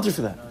might be potter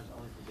for that.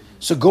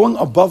 So going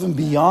above and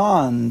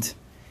beyond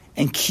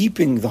and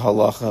keeping the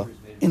halacha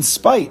in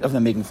spite of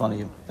them making fun of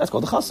you, that's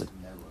called a chassid.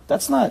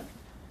 That's not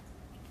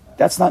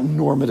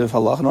normative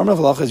halacha. Normative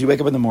halacha is you wake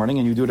up in the morning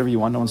and you do whatever you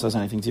want, no one says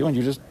anything to you, and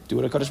you just do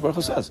what HaKadosh Baruch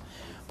Hu says.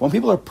 But when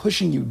people are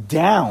pushing you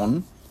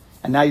down,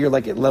 and now you're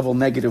like at level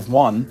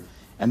 -1,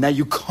 and now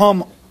you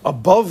come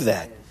above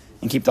that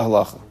and keep the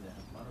halacha,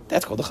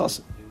 that's called a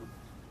chassid.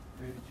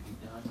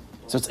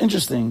 So it's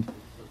interesting,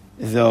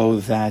 though,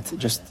 that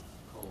it's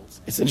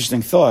an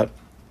interesting thought.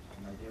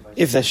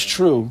 If that's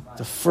true,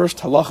 the first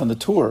halacha in the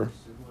Torah,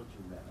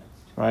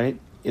 right,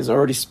 is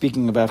already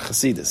speaking about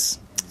Chassidus.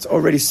 It's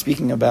already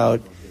speaking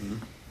about,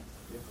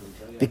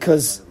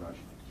 because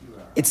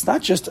it's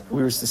not just,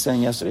 we were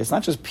saying yesterday, it's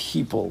not just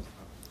people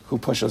who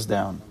push us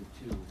down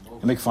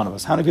and make fun of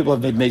us. How many people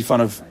have made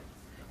fun of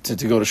to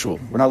go to shul?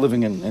 We're not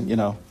living in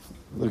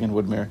living in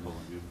Woodmere.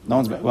 No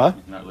one's been, what?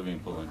 Not living in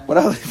Poland.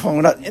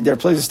 We're not. There are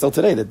places still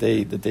today that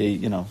they.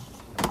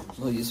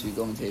 Well, it used to be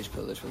going to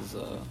Ishka, which was.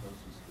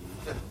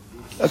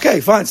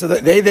 Okay, fine. So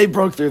they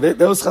broke through.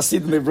 Those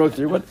Hasidim, they broke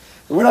through. But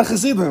we're not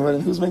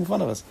Hasidim. Who's making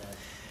fun of us?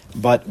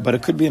 But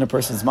it could be in a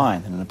person's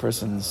mind and in a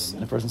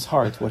person's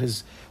heart. What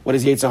his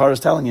Yetzer Hara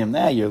is telling him?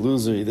 Nah, you're a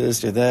loser. You're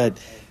this. You're that.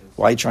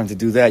 Why are you trying to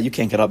do that? You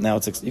can't get up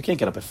now. You can't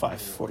get up at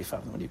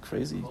 5:45. What are you,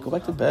 crazy? Go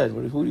back to bed.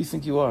 Who do you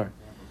think you are?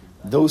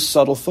 Those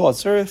subtle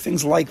thoughts or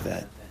things like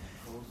that.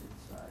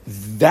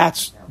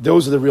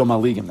 Those are the real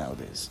maligim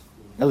nowadays.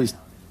 At least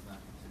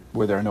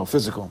where there are no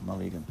physical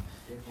maligim,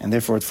 and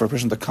therefore for a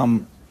person to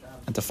come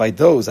and to fight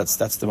those,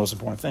 that's the most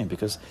important thing.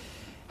 Because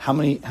how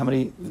many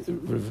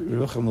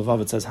Yerucham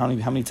Levavit says how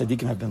many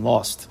tzaddikim have been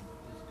lost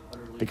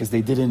because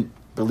they didn't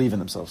believe in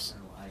themselves.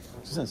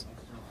 He says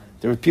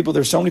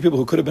there's so many people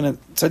who could have been a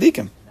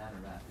tzaddikim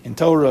in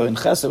Torah, in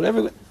Chesed,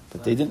 whatever,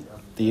 but they didn't.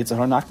 The Yetzer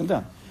Hara knocked them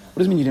down. What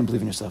does it mean you didn't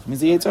believe in yourself? It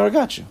means the Yetzer Hara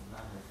got you.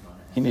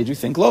 He made you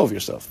think low of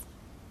yourself,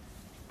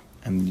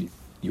 and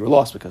you were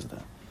lost because of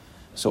that.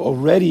 So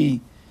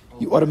already,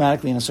 you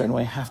automatically, in a certain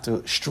way, have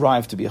to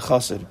strive to be a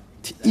chassid,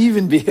 to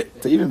even be a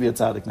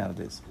tzaddik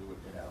nowadays.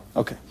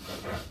 Okay.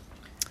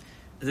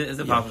 Is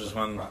it possible just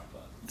one?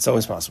 It's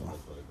always possible.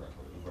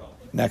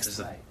 Next.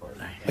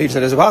 You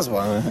said it's possible.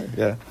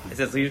 Yeah. It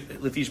says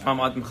Letish Pam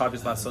Adam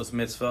Chavis Lasos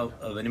Mitzvah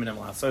of Animim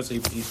Lasos. So he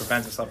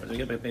prevents himself from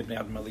doing it, but maybe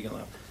Adam Maligan.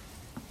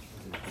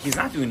 He's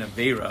not doing a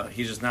Veira.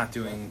 He's just not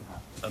doing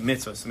a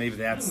mitzvah. So maybe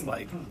that's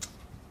what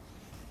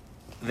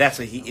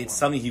it's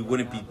something he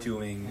wouldn't be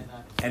doing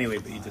anyway,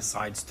 but he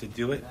decides to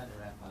do it.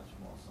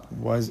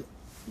 Why is it?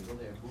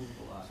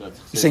 So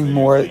you're saying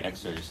more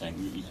extra. You're saying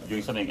you're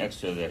doing something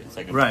extra that it's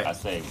like a right.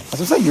 Asay. That's what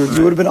I'm saying.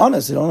 You would have been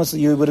honest. Honestly,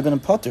 you would have been a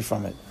putter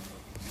from it.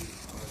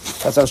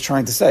 That's what I was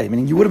trying to say.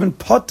 Meaning, you would have been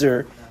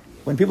putter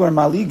when people are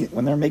malig,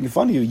 when they're making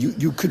fun of you.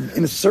 You could,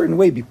 in a certain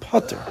way, be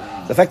putter.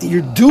 The fact that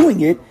you're doing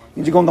it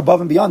means you're going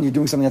above and beyond. You're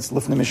doing something that's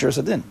lifting the Mishra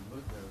Sadin.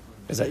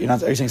 Is that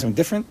are you saying something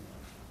different?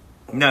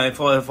 No, it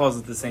falls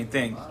into the same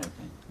thing.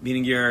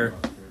 Meaning you're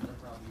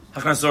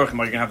going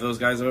to have those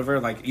guys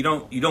over. Like you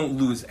don't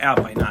lose out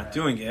by not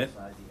doing it,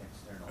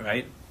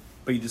 right?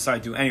 But you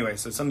decide to anyway.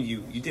 So it's something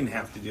you didn't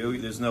have to do.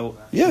 There's no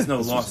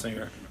loss in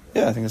your.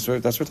 Yeah, I think that's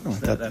what we're talking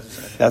about.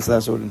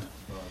 That's what.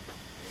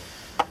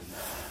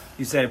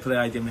 You said I put that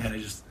idea in my head. I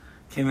just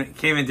came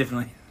in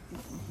differently.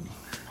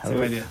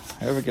 Same idea.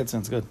 However it gets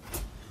in, it's good.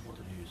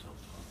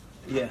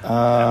 Yeah.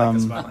 I like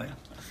the spotlight.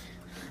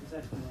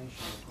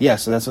 Yeah,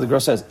 so that's what the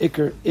girl says.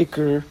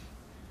 Iker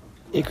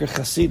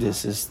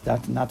Chassidus is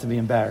not to be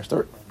embarrassed,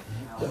 or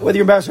whether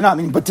you're embarrassed or not. I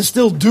mean, but to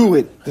still do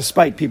it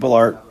despite people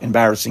are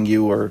embarrassing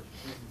you, or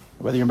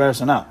whether you're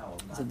embarrassed or not.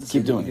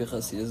 Keep doing it.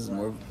 Chassidus is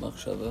more of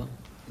machshava.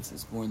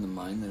 It's more in the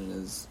mind than it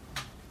is.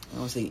 I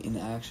don't want to say in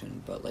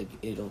action, but like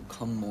it'll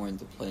come more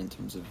into play in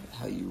terms of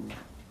how you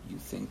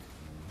think.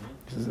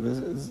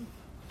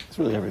 It's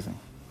really everything.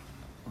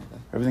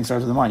 Okay. Everything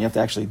starts with the mind. You have to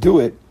actually do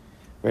it.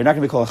 Right? You're not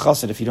going to be called a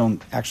chassid if you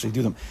don't actually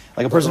do them.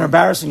 Like a person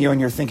embarrassing you and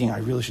you're thinking, I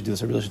really should do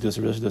this, I really should do this,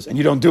 I really should do this, and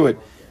you don't do it,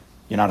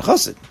 you're not a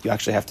chassid. You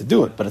actually have to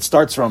do it. But it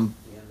starts from,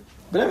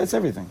 but it's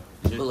everything.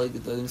 But like the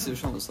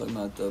Messilas was talking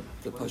about the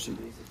Pashut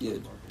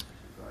Yid.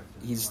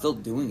 He's still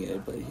doing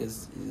it, but he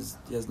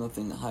has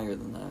nothing higher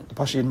than that. The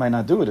Pashut might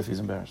not do it if he's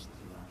embarrassed.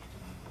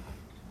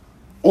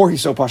 Or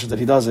he's so Pashut that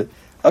he does it.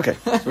 Okay.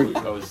 I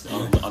was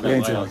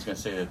going to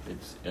say that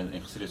it's, in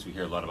Chassidus we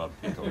hear a lot about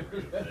bittul.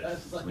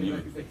 When you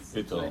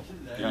bittul,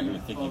 you're not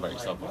even thinking about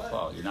yourself at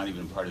all. You're not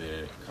even part of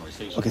the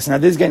conversation. Okay, so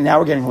now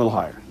we're getting a little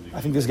higher.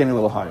 I think this is getting a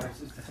little higher.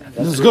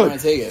 This is We're good. gonna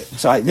take it.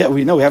 So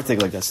we know we have to take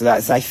it like that.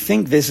 So I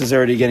think this is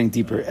already getting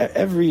deeper.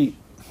 Every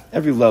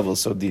level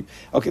is so deep.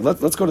 Okay,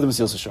 let's go to the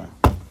Messilas Yesharim.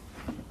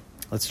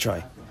 Let's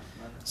try.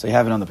 So you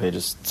have it on the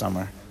pages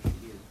somewhere.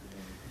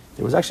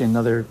 There was actually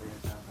another.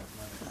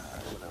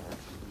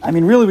 I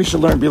mean, really, we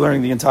should be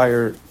learning the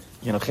entire,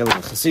 Chelik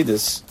of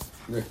Chassidus,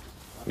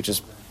 which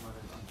is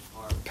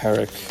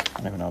Perek. I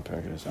don't even know what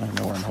Perek it is. I don't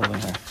even know where I'm holding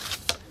here.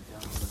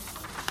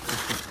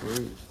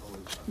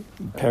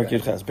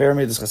 Parakid Ches.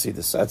 Beramid is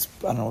Chassidus. That's,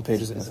 I don't know what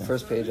page is it. It's the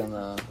first page on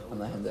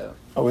the handout.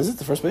 Oh, is it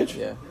the first page?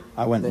 Yeah.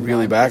 I went The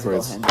really non-physical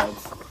backwards.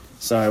 handouts.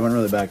 Sorry, I went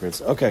really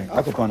backwards. Okay,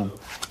 Akaponim.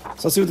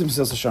 So let's see what the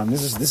Messilas Yesharim.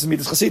 This is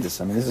Midas Chassidus.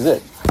 I mean, this is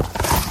it.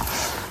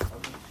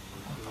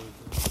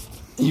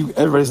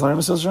 Everybody's learning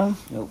Messilas Yesharim?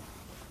 Nope.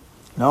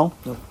 No?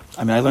 Nope.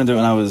 I mean, I learned it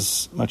when I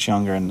was much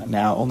younger, and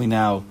only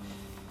now.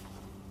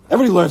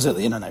 Everybody learns it.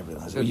 Not everybody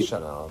learns it.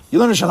 You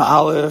learn Shana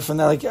Aleph, and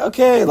they're like,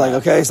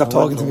 okay, stop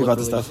talking to me about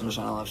this stuff.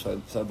 So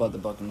I bought the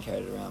book and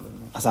carried it around with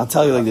me. So I'll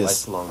tell you like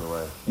this. Along the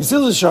way.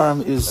 Messilas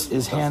Yesharim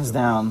is hands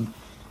down,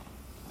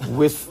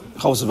 with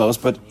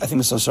Chosavos, but I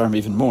think Messilas Yesharim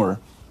even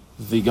more,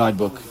 the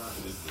guidebook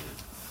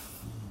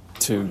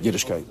to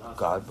Yiddishkeit.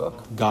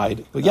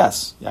 Guide. But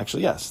yes,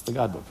 actually yes, the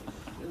guidebook.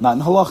 Not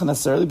in halacha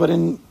necessarily, but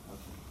in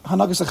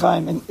Hanagas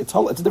Chaim, and it's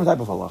a different type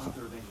of halacha.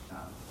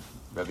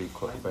 Rebbe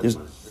was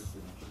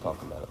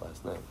talking about it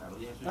last night.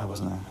 I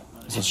wasn't there.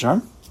 Is it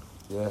Sharm?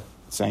 Yeah.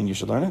 Saying you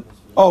should learn it?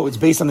 Oh, it's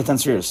based on the 10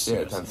 spheres.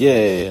 Yeah, 10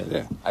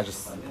 Yeah. I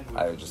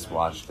just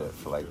watched it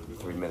for like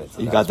 3 minutes.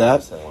 You got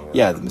that?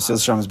 Yeah, the Messilas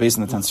Yesharim is based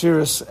on the 10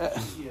 spheres.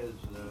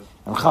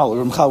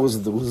 Ramchal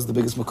was the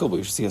biggest makubal.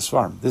 You should see his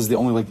farm. This is the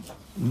only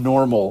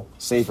normal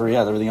sefer he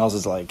has. Everything else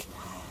is out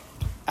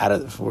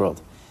of the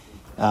world.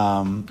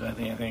 I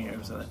think it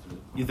was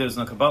there's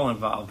no Kabbalah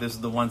involved. This is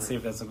the one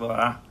sefer that's a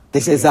Kabbalah. They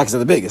say it's actually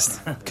the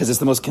biggest because it's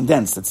the most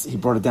condensed. He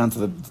brought it down to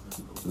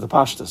the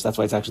Pashtus. That's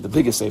why it's actually the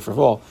biggest sefer of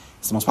all.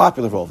 It's the most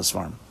popular of all of his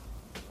farm.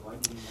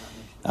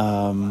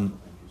 So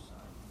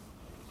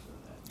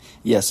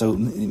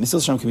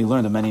Messilas Yesharim can be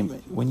learned in many.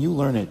 When you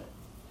learn it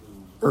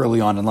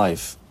early on in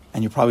life,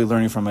 and you're probably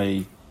learning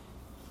from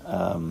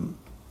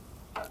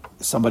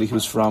somebody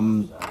who's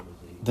from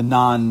the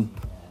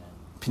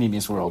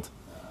non-Panemius world.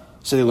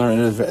 So they learn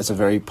it as a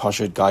very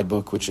pashut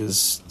guidebook, which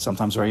is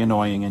sometimes very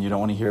annoying, and you don't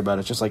want to hear about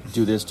it. It's just like,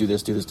 do this, do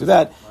this, do this, do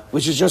that,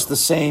 which is just the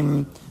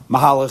same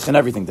mahalach and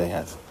everything they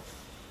have.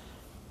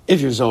 If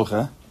you're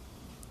Zocha,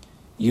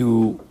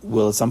 you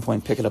will at some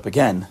point pick it up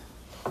again.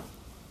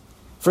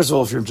 First of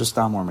all, if you're just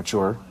more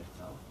mature,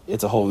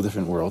 it's a whole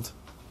different world.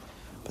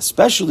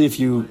 Especially if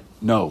you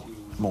know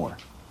more.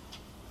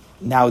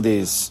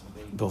 Nowadays,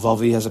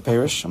 Bilvavi has a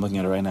parish, I'm looking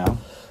at it right now,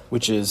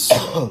 which is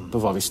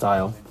Bilvavi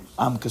style.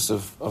 Amkus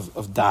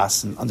of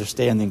das and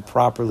understanding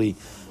properly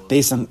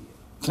based on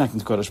connecting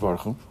to Kodesh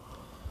Baruch Hu.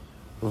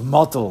 With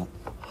Matel,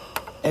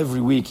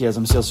 every week he has a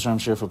Messilas Yesharim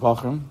share for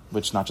Bachram,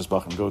 which not just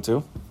Bachram go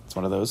to. It's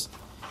one of those.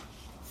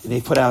 They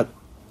put out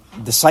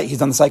the cycle. He's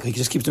done the cycle. He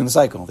just keeps doing the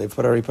cycle. They've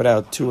already put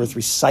out 2 or 3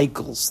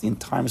 cycles. The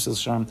entire Messilas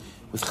Yesharim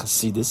with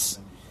Chassidus.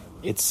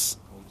 It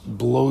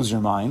blows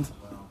your mind.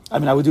 I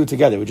mean, I would do it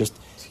together. We just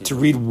to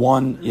read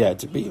one. Yeah,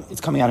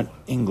 it's coming out in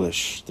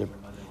English. They're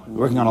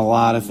working on a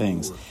lot of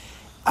things.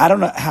 I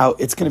don't know how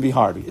it's going to be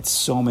hard. It's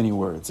so many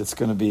words. It's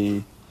going to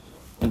be,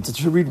 and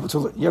to read.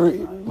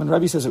 When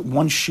Rabbi says it,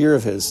 one shir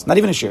of his, not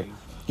even a shir,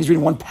 he's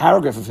reading one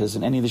paragraph of his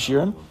in any of the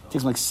shirim. It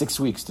takes him 6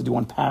 weeks to do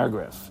one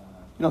paragraph.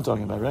 You know what I'm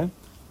talking about, right?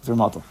 Through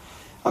Matel.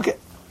 Okay,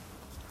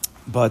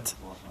 but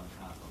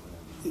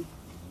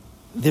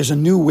there's a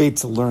new way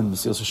to learn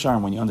Messilas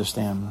Yesharim when you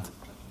understand,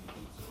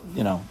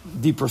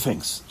 deeper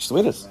things. Just the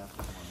way it is.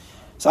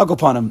 So I'll go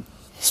upon him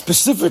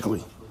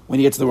specifically when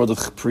you get to the world of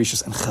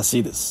Parishas and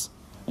Chassidus.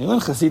 When you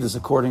learn Chassidus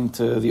according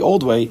to the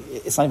old way,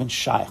 it's not even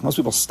shaykh. Most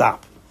people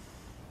stop.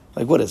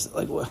 What is it?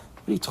 What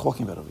are you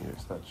talking about over here?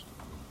 It's not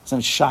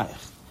even shaykh.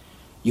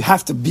 You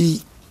have to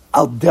be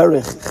al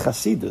derech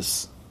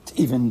Chassidus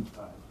to even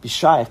be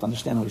shaykh to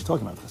understand what he's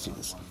talking about with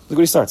Chassidus. Look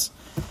where he starts.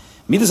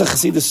 Midas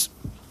Chassidus,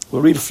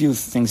 we'll read a few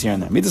things here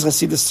and there. Midas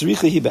Chassidus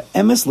tzricha hi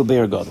be'emes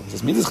lebeir gadol. He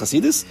says, Midas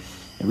Chassidus,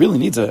 it really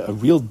needs a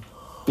real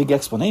big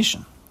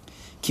explanation.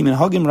 Ki min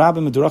hagim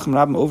rabim medurachim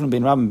rabim ovrim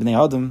bein rabim b'nei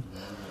adam.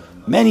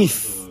 Many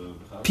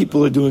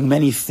people are doing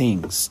many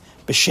things.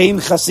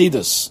 B'shem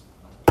Chassidus.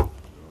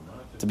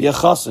 To be a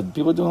chassid.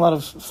 People are doing a lot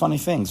of funny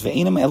things.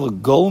 Ve'enam el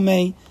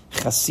golmei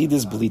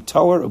Chassidus b'li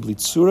tower, b'li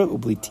tzura,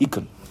 b'li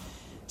tikkun. It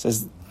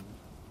says,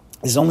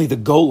 there's only the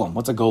golem.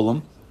 What's a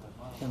golem?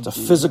 It's a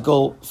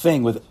physical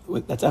thing with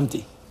that's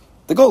empty.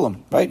 The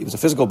golem, right? It was a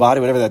physical body,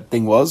 whatever that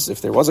thing was.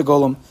 If there was a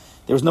golem,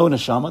 there was no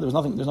neshama, there was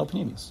nothing, there's no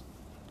panemius.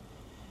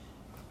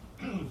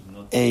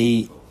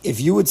 If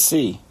you would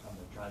see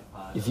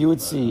a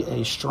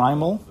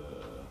Streimel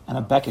and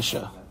a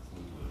Bekisha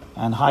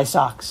and high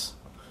socks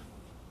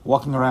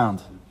walking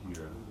around,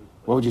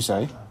 what would you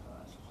say?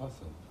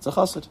 It's a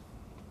chassid.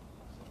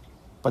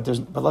 But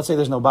let's say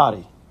there's no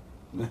body.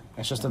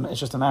 It's just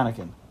a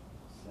mannequin.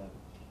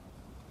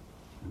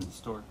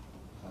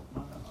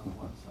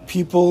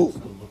 People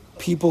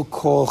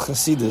call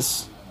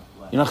Chassidus.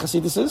 You know what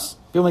Chassidus is?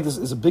 People make this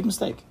is a big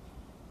mistake.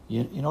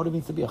 You know what it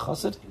means to be a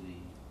chassid?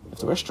 You have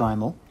to wear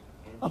Streimel,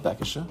 a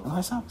Bekisha, and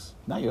high socks.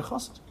 Now you're a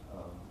chassid.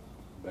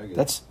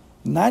 That's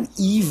not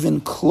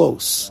even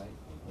close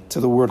to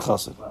the word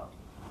chassid.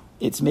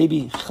 It's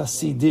maybe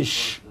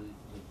chassidish.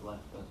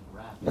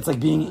 That's like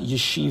being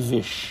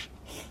yeshivish.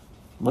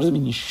 What does it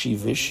mean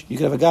yeshivish? You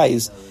could have a guy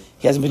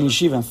he hasn't been in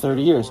yeshiva in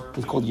 30 years.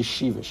 He's called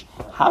yeshivish.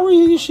 How are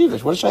you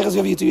yeshivish? What shaykhs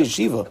have you to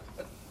yeshiva?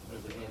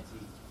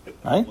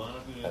 right? He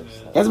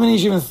hasn't been in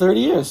yeshiva in 30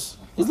 years.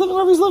 He's living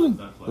wherever he's living.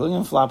 He's living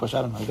in Flatbush,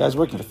 I don't know. The guy's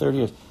working for 30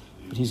 years.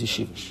 But he's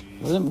yeshivish.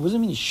 What does it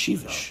mean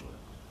yeshivish?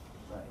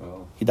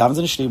 He davens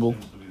in a shtibel,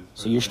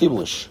 so you're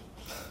shtibelish.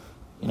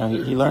 You know,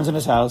 he learns in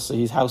his house, so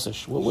he's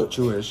houseish. What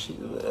Jewish.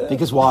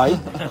 Because why?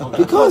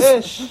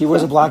 Because he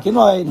wears a black and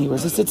white, and he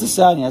wears a tzitzis,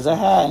 and he has a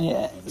hat, and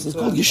it's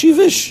called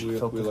yeshivish.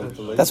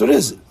 That's what it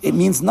is. It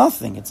means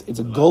nothing. It's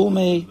a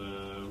golem.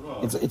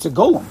 It's a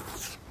golem.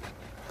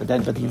 But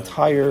the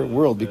entire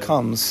world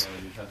becomes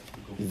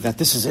that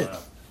this is it.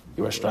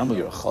 You're a shtraimel,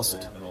 you're a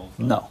chassid.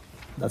 No,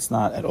 that's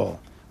not at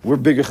all. We're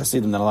bigger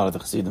chassidim than a lot of the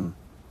chassidim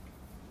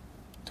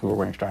who are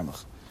wearing shtraimel.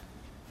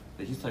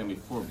 He's talking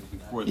before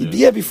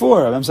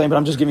before. I'm saying, but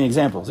I'm just giving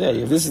examples. Yeah,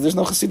 there's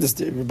no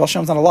Chassidus. Baal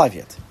Shem's not alive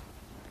yet.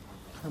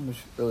 How much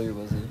earlier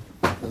was he?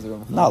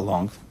 Not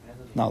long.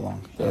 They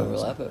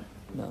overlap it?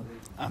 No.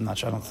 I'm not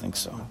sure. I don't think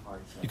so.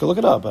 You can look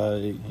it up.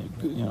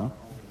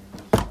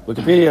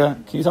 Wikipedia.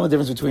 Can you tell me the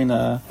difference between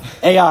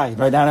AI?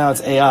 Right now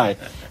it's AI.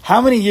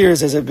 How many years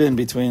has it been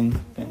between?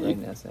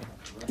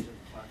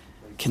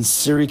 Can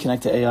Siri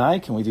connect to AI?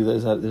 Can we do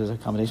that? There's a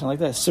combination like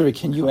that? Siri,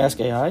 can you ask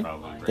AI?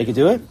 They could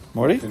do it?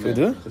 Morty, could we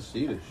do it?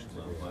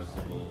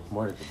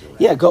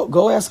 Yeah,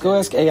 go ask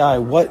AI.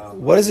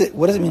 What does it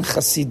mean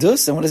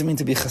Chassidus, and what does it mean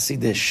to be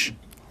Chassidish?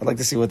 I'd like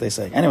to see what they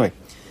say. Anyway,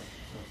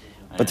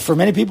 but for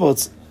many people,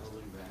 it's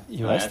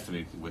you asked.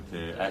 I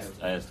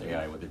asked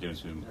AI what the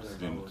difference between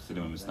Chassidim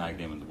and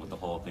Misnagdim and what the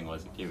whole thing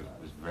was. It gave it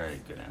was a very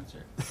good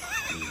answer. It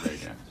was a very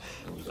good answer.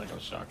 It was like I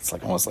was shocked. It's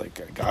like almost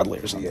like godly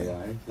or something.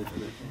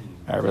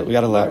 All right, we got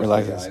to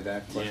relax this.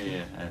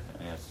 Yeah.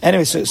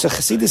 Anyway, so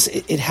Chassidus,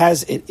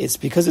 it's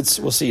because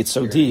we'll see, it's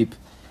so deep,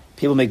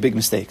 people make big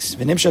mistakes.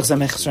 There's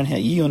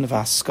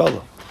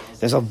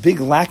a big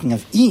lacking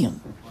of iyun,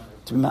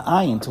 to be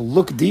ma'ayin, to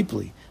look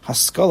deeply,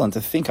 haskala, and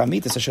to think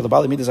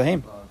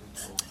amitis,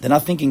 they're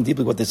not thinking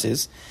deeply what this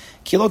is.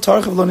 Because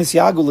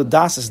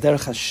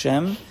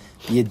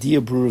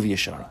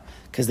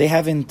they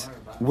haven't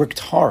worked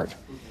hard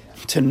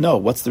to know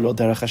what's the real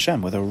derech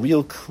Hashem, with a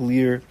real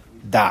clear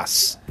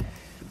das.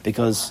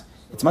 Because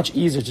it's much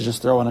easier to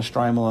just throw on a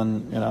shtreimel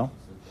and,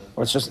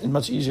 or it's just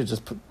much easier to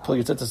just pull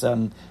your tzitzis out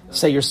and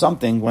say you're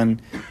something when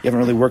you haven't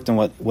really worked on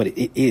what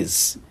it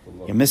is.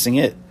 You're missing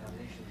it.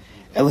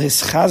 They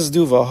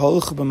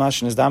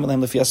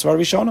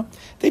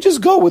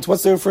just go with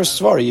what's their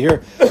first svar. You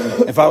hear,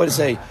 if I were to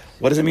say,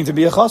 what does it mean to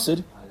be a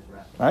chassid?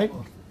 Right?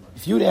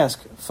 If you would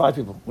ask 5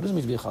 people, what does it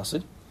mean to be a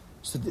chassid?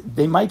 So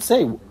they might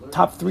say,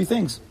 top 3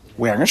 things.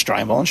 Wearing a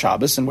shtreimel on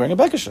Shabbos and wearing a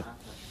bekisha.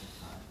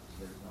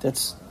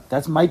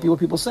 That might be what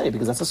people say,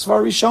 because that's a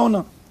svar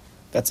rishona.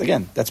 That's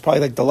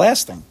probably like the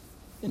last thing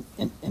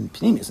in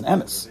Pneumius and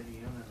Emes.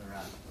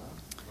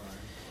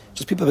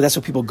 Just people, but that's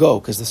where people go,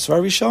 because the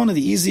svar rishona,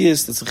 the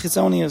easiest, it's the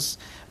chitzonius.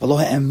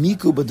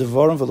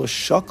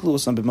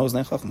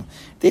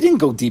 They didn't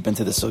go deep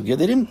into the sugya.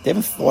 They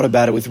haven't thought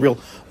about it with real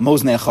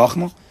moznei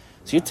chachma.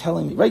 So you're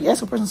telling me, right? You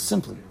ask a person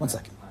simply, 1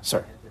 second,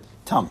 sorry,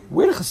 tell me,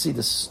 where did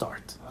Chassidus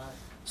start?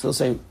 So they'll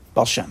say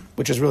Baal Shem,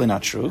 which is really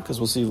not true, because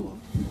we'll see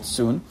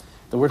soon.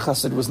 The word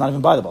chassid was not even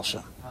by the Baal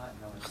Shem.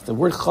 The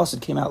word chassid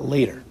came out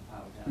later.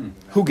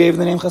 Who gave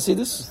the name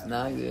Chassidus?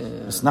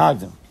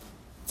 Misnagdim.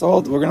 It's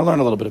all. We're going to learn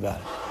a little bit about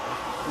it.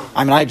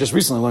 I mean, I just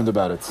recently learned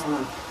about it.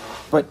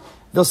 But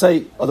they'll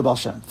say, the Baal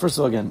Shem. First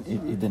of all, again, he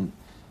didn't.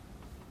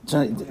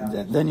 So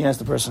then you ask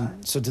the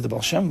person, so did the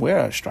Baal Shem wear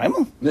a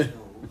shtreimel? Did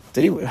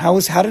he? How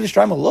did a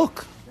shtreimel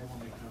look?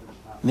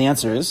 And the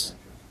answer is,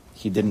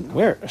 he didn't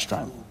wear a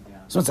shtreimel.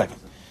 So 1 second.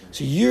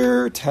 So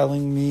you're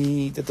telling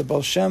me that the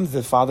Baal Shem,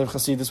 the father of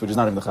Chassidus, which is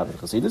not even the father of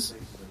Chassidus,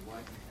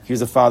 he was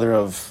the father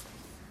of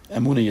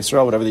Emunah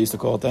Yisrael, whatever they used to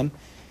call it then,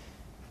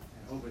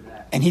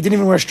 and he didn't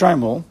even wear a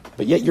shtreimel,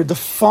 but yet you're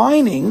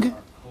defining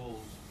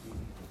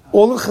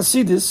all of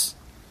Chassidus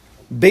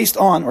based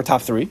on, or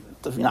top 3,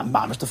 not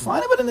mamish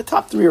defining, but in the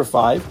top 3 or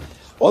 5,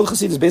 all of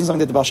Chassidus based on something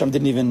that the Baal Shem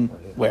didn't even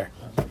wear.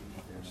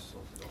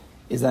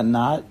 Is that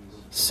not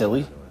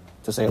silly,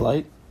 to say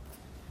light?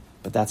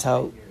 But that's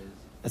so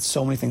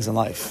many things in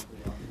life.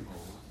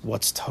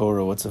 What's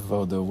Torah? What's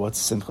Avoda? What's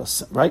Simcha?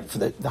 Right? For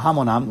the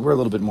Hamonam, we're a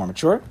little bit more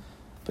mature.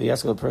 But you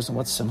ask a person,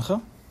 what's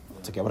Simcha?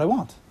 To get what I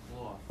want.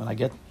 When I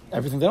get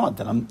everything that I want,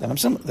 then I'm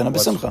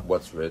Simcha.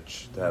 What's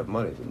rich? To have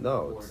money?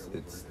 No,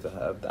 it's to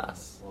have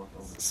das. Go.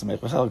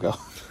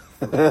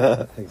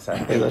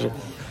 Exactly.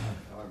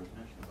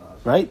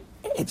 Right?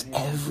 It's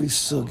every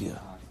sugya.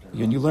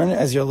 When you learn it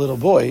as your little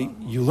boy,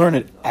 you learn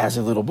it as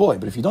a little boy.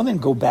 But if you don't then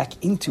go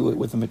back into it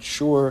with a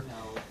mature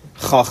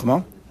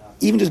chachma,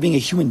 even just being a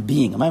human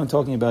being, I'm not even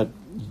talking about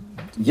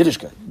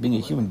Yiddishkeit, being a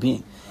human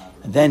being,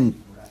 and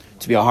then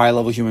to be a high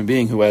level human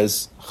being who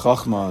has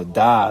chachma,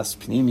 das,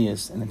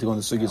 pneumius, and then to go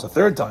into sugyas a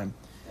 3rd time,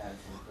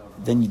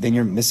 then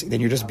you're missing. Then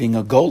you're just being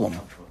a golem.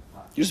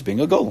 You're just being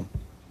a golem.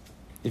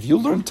 If you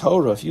learn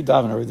Torah, if you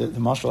daven, or the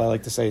mashal I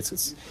like to say,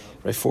 it's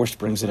Ray Forst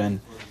brings it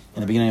in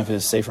the beginning of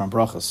his Sefer on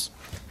Brachos.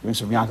 He brings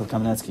from Yaakov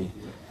Kamenetsky.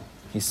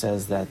 He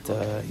says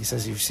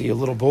you see a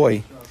little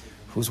boy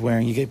who's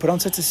wearing, you put on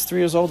tzitzis, he's 3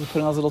 years old, he's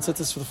putting on his little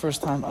tzitzis for the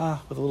first time,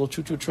 with a little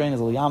choo-choo train,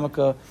 his little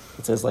yarmulke,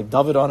 it says like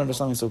Dovid on it or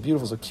something, so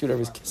beautiful, so cute,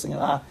 everybody's kissing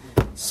it,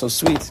 so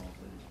sweet.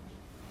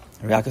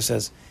 Rabbi Yaakov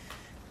says,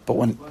 but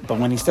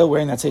when he's still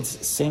wearing that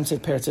same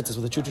pair of tzitzis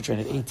with a choo-choo train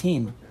at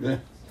 18, he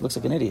looks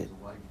like an idiot.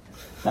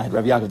 Now,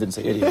 Rabbi Yaakov didn't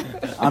say idiot.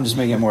 I'm just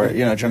making it more,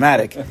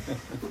 dramatic.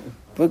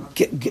 But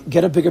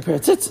get a bigger pair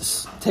of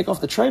tzitzis. Take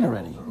off the train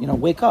already.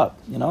 Wake up.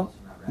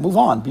 Move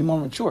on. Be more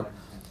mature.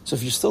 So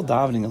if you're still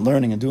davening and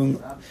learning and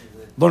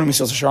learning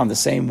Messilas Yesharim the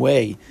same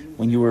way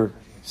when you were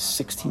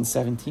 16,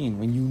 17,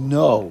 when you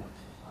know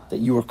that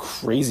you were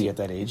crazy at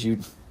that age, you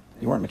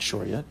weren't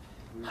mature yet.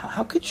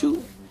 How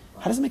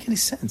does it make any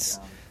sense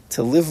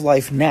to live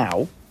life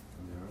now,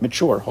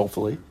 mature,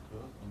 hopefully,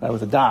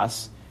 with a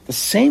das, the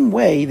same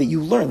way that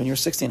you learned when you were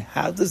 16?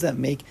 How does that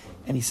make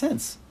any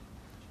sense?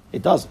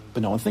 It doesn't,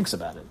 but no one thinks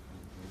about it.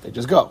 They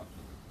just go.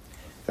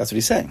 That's what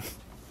he's saying.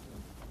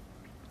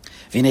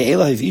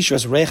 These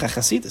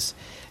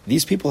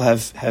people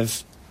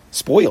have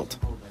spoiled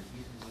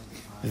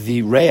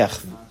the reach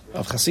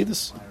of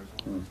Chassidus,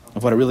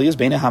 of what it really is.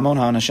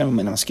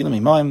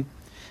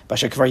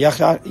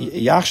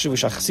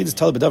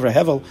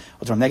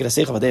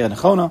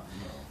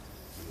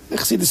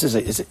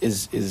 Chassidus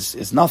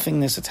is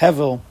nothingness, it's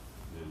hevel,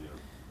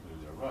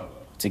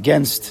 it's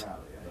against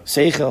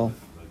seichel.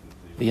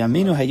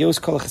 What's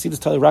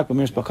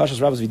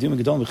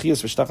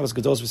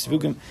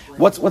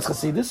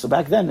Chassidus? So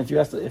back then, if you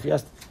asked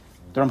the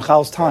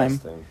Ramchal's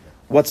time,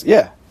 what's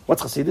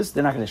Chassidus?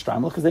 They're not going to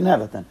shtraimel because they didn't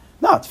have it then.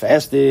 No, it's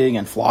fasting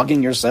and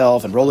flogging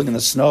yourself and rolling in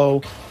the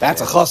snow.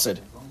 That's a chassid.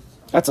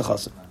 That's a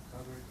chassid.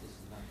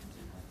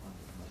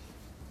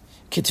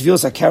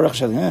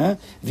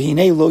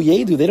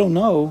 They don't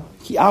know.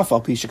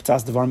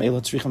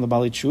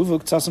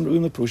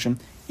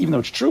 Even though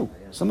it's true.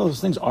 Some of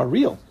those things are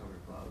real.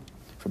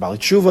 For Bali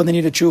Tshuva, they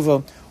need a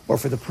Tshuva. Or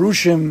for the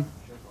Prushim,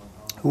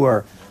 who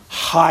are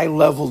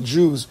high-level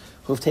Jews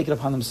who have taken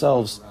upon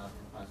themselves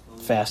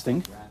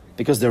fasting,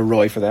 because they're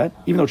roy for that.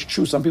 Even though it's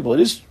true, some people it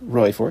is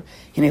roy for.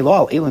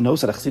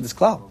 That's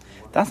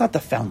not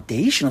the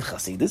foundation of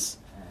Chassidus.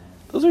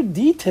 Those are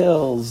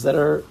details that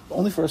are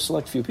only for a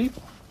select few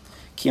people.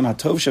 The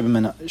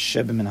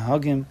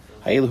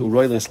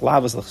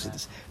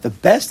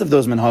best of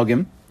those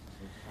menhagim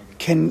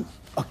can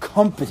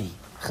accompany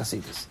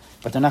Chassidus,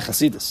 but they're not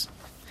Chassidus.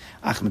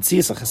 But the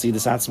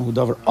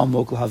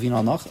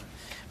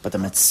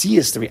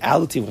Messilas, the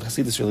reality of what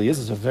Chassidus really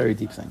is a very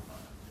deep thing.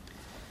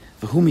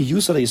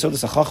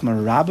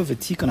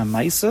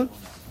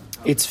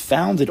 It's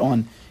founded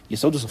on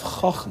Yesodus of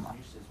Chachma.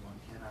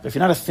 If you're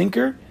not a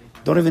thinker,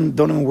 don't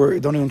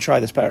even try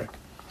this parak.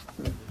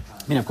 I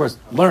mean, of course,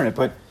 learn it,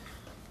 but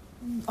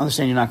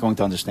understand you're not going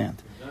to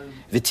understand.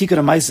 V'tikun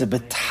ha'maisa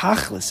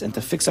betachlis, and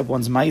to fix up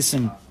one's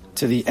maisim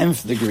to the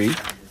nth degree.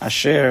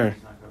 Asher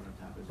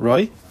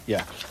Roy?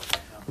 Yeah.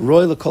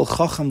 Roy l'kol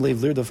chacham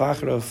leiv lir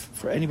d'vacharov,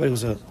 for anybody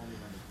who's a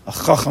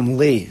chacham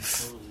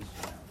leiv.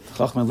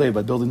 Chacham leiv,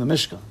 by building the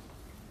Mishkan.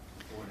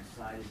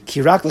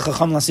 Kirak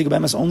l'chacham lasig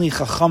b'emes, only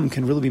chacham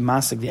can really be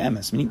masig the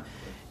emes. Meaning,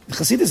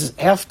 Chassidus is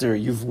after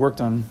you've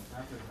worked on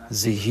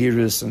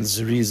Zehirus and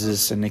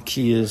Zerizis and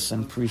Nekiyas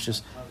and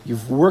Precious.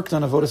 You've worked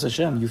on Avodas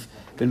Hashem. You've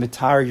been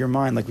mitar your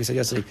mind, like we said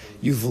yesterday.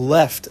 You've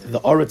left the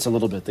Oretz a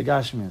little bit, the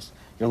Gashmias.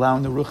 You're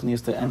allowing the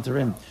Ruchnias to enter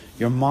in.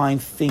 Your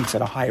mind thinks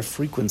at a higher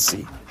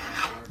frequency.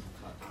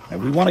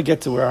 And we want to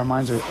get to where our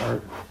minds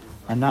are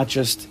not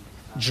just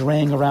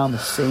draying around the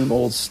same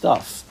old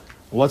stuff.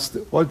 What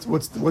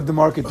did the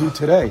market do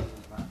today?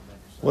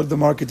 What did the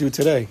market do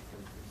today?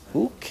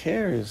 Who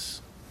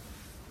cares?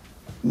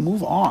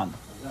 Move on.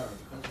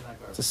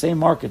 It's the same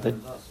market that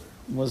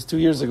was 2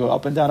 years ago,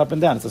 up and down, up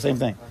and down. It's the same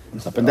thing.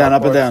 It's up and down,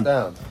 up and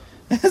down.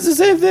 It's the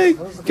same thing.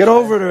 Get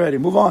over it already.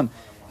 Move on.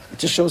 It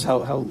just shows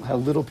how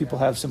little people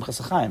have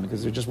Simchas Chaim,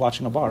 because they're just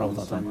watching a bar all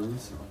the time.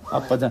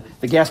 Up and down.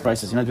 The gas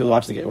prices, people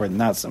watch or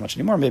not so much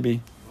anymore,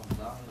 maybe.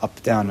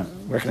 Up, down.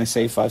 Where can I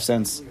save 5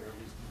 cents?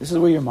 This is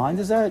where your mind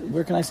is at?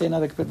 Where can I say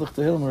another Kapit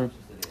to Hilm?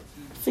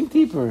 Think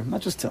deeper,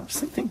 not just tell.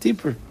 Think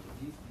deeper.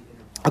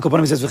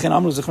 Akabonim says, V'chein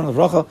Amru Zechron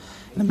Levracha,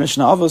 in the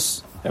Mishnah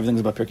Avos,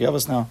 everything's about Pirkei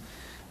Avos now.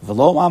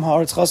 V'lo Am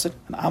Haaretz Chassid,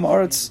 an Am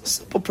Haaretz,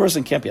 simple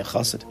person can't be a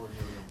Chassid.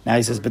 Now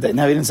he says,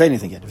 now he didn't say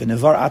anything yet.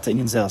 V'nevar ata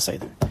inyan zel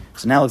seder.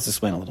 So now let's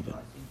explain a little bit.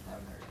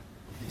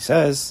 He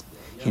says,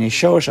 Hinei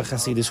Shoresh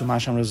HaChasidus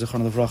U'mash Amru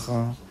Zechron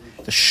Levracha.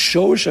 The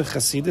Shoresh of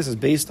Chasidus is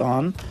based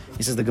on,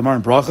 he says, the Gemara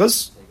in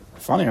Brachas.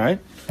 Funny, right?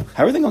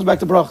 Everything comes back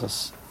to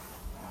Brachas.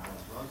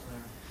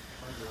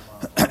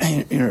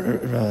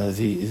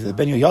 The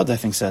Ben Yoyad, I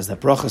think, says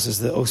that Brachas is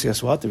the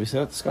Osias what? Did we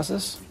discuss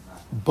this?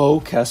 Bo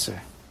Keser.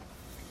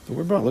 Look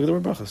at the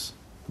word Brachas.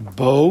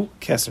 Bo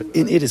Keser.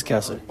 In it is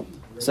Keser.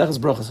 Sechas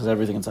Brachas has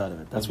everything inside of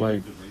it. That's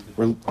why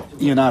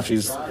Ian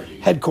Afshi's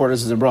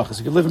headquarters is in Brachas.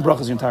 You could live in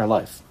Brachas your entire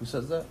life. Who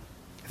says that?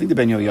 I think the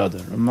Ben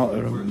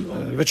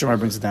Yoyad. Richard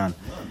brings it down.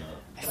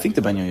 I think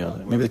the Ben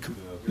Yoyad.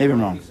 Maybe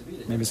I'm wrong.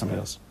 Maybe somebody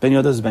else. Ben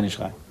Yoyad is Ben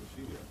Ishchai.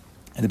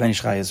 And the Ben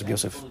Ishchai is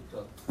Yosef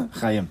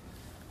Chaim.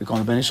 We call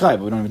him Ben Ishchai,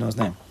 but we don't even know his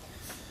name.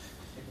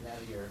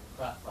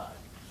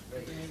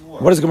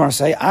 What does Gemara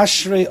say?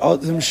 Ashrei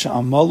Adam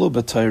she'amalu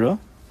b'Torah.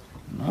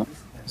 No.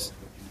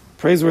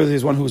 Praiseworthy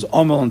is one who is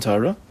amal in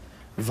Torah.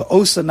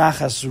 V'osa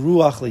nachas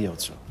ruach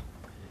liyotzro.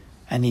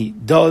 And he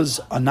does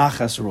a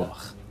nachas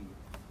ruach.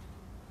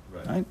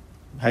 Right?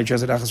 How do you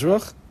translate nachas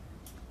ruach?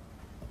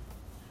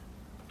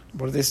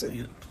 What do they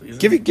say?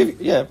 Give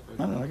it, yeah, I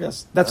don't know, I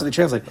guess. That's what they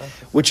translate.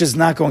 Which is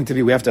not going to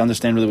be, we have to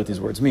understand really what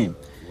these words mean.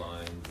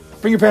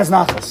 Bring your parents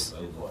nachas.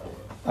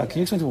 Can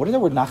you explain to me, what does that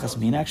word nachas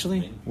mean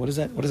actually? What does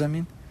that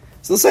mean?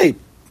 So let's say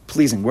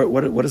pleasing.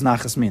 What does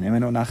nachas mean?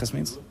 Anyone know what nachas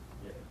means?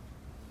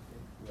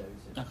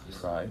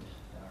 Pride.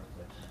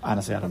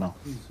 Honestly, I don't know.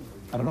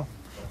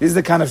 This is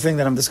the kind of thing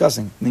that I'm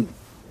discussing. I mean,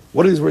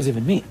 what do these words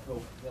even mean?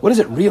 What is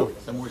it really?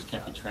 Some words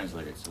can't be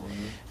translated. So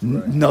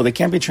No, they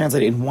can't be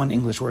translated in one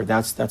English word.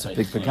 That's a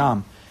big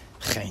pagam.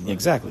 Chen,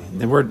 exactly.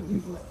 The word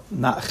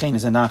chen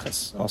is a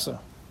nachas also.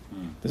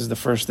 This is the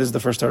first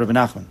start of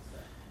Nachman.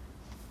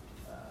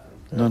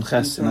 Nun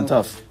ches and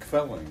taf.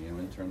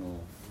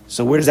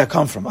 So where does that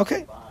come from?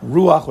 Okay,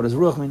 ruach. What does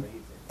ruach mean?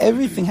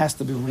 Everything has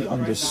to be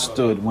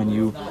re-understood when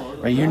you,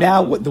 right? You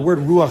now, the word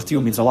ruach to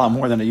you means a lot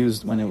more than it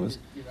used when it was.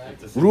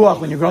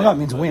 Ruach, when you're growing up,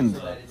 means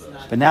wind.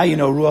 But now you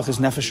know ruach is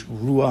nefesh,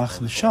 ruach,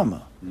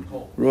 neshama.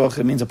 Ruach,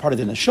 it means a part of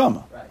the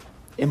neshama.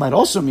 It might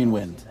also mean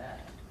wind.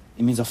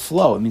 It means a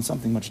flow. It means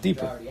something much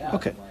deeper.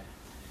 Okay.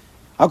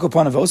 I'm just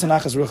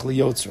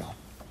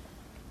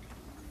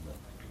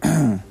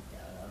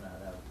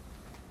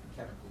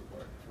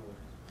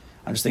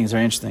thinking it's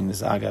very interesting,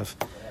 this agav.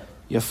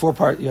 You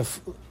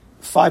have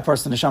 5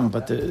 parts to neshama,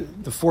 but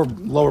the 4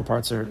 lower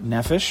parts are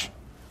nefesh,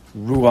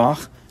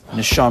 ruach,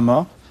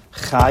 neshama,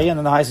 chaya, and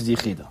then the highest is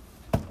yichida.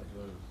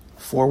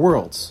 4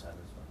 worlds,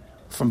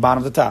 from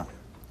bottom to top.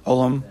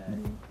 Olam,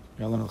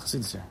 you learn the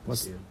Chassidus here.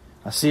 What's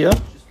Asiya,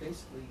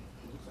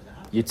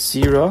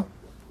 Yitzira,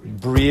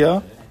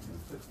 Bria,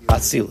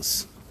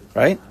 Atzilus.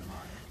 Right?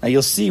 Now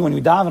you'll see when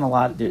we daven a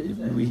lot,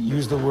 we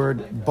use the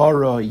word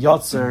bara,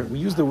 yotzer. We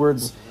use the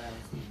words,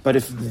 but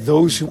if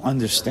those who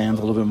understand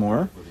a little bit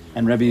more,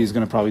 and Rebbe is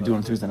going to probably do it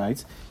on Tuesday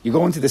nights, you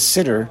go into the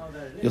Siddur,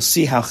 you'll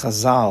see how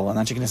Chazal and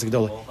Anshe Knesset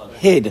Gedolah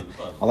hid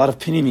a lot of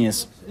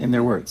pinimius in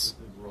their words.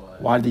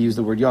 Why did they use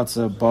the word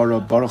yotzer, bara,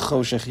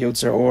 choshech,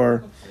 yotzer,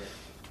 or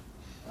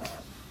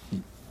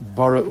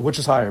bara? Which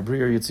is higher,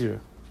 Bria or Yitzira?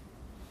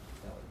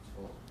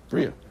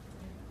 Bria.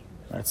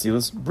 Right,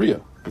 Silas,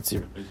 Bria,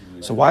 Yitzira.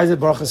 So why does it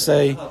Baruch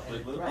say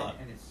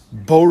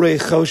borei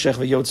choshech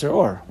v'yotzer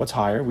or? What's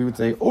higher? We would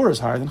say or is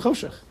higher than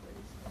choshech.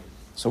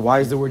 So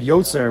why is the word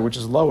yotzer, which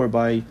is lower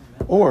by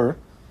or,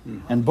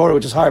 and borei,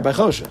 which is higher by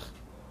choshech?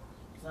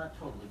 It's not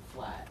totally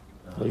flat.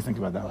 What do you think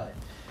about that one?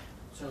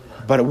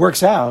 But it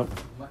works out.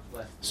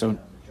 So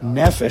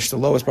nefesh, the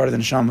lowest part of the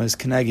neshama, is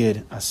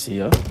keneged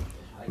asiya.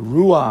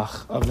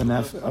 Ruach of the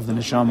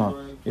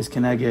neshama is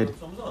keneged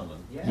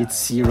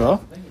yitzira.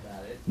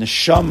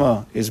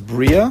 Neshama is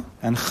bria,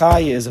 and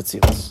chaya is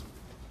atzilus.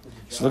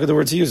 So look at the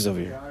words he uses over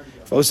here.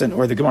 Or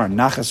the Gemara,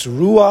 nachas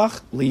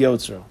ruach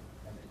liyotzro.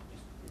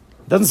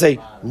 It doesn't say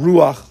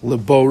ruach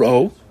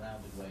leboro.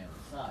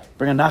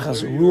 Bring a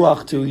nachas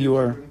ruach to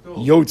your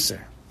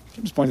yotzer.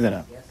 I'm just pointing that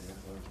out.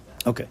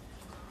 Okay.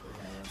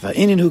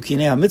 Va'inin hu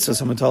kinei ha-mitzvah,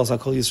 someone tells us,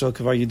 HaKol Yisrael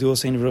kavar yidua,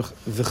 sein v'ruch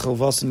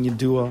v'cholvasin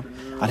yidua,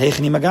 ad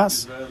heicheni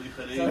magas.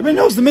 Everybody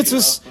knows the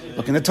mitzvahs.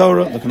 Look in the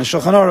Torah, look in the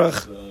Shulchan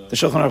Aruch. The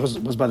Shulchan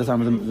Aruch was by the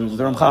time of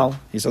the Ramchal.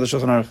 He saw the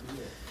Shulchan Aruch.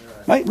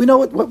 Right? We know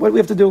what we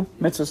have to do.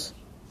 Mitzvahs.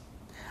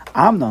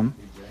 Amnam,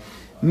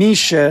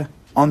 Misha,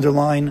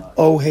 underline,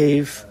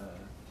 Ohev,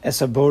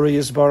 Esabori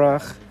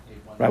Yisbarach.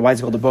 Right? Why is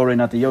it called the Borei,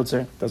 not the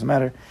Yotzer? Doesn't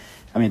matter.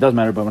 I mean, it does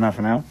matter, but we're not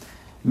for now.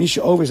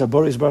 Misha Ohev,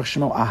 Esabori Yisbarach,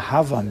 Shemo,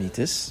 Ahava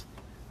Mitis.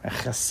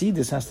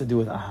 Chassidus has to do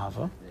with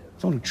Ahava.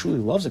 Someone who truly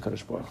loves the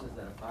Kadosh Baruch Hu.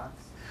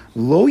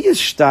 Lo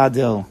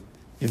yishtadel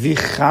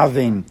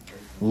v'chaven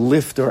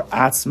lifter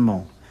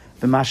atzmo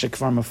b'mashe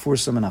kvar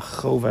mefursam and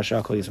achov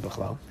hashal kol yisrael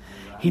b'chlal.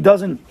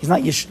 He's not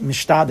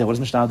mishtadel. What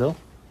is mishtadel?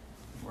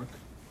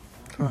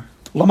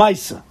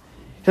 Lamaisa.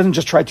 He doesn't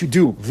just try to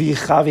do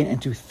v'chaven and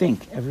to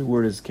think. Every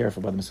word is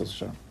careful by the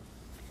Messilas.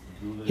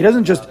 He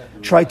doesn't just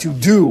try to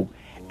do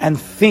and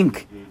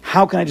think,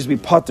 how can I just be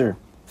potter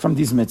from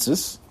these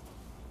mitzvahs?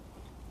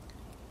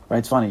 Right,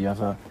 it's funny, you have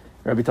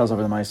Rabbi tells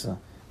over the Maisa,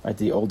 right,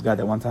 the old guy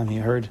that one time he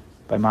heard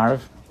by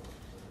Marav.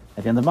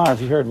 At the end of Marav,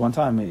 he heard one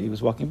time, he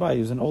was walking by,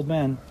 he was an old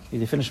man,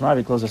 he finished Marav,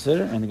 he closed the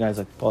siddur, and the guy's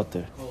like,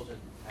 Potter.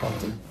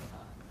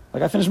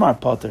 Like, I finished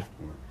Marav, Potter.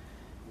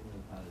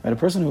 Right, a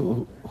person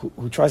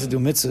who tries to do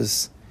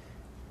mitzvahs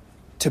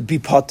to be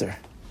Potter.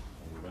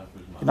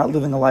 You're not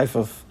living a life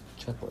of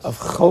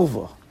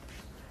chova.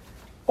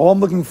 All I'm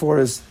looking for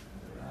is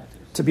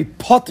to be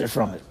Potter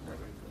from it,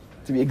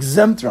 to be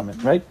exempt from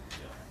it, right?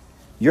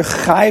 You're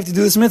chayiv to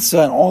do this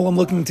mitzvah, and all I'm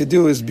looking to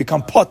do is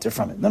become potter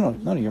from it. No,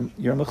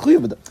 you're a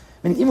mechuyev.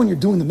 I mean, even when you're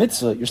doing the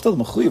mitzvah, you're still a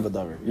mechuyev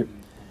adavar.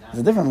 There's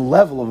a different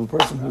level of a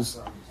person who's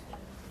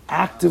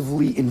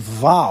actively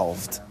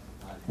involved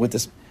with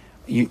this.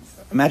 You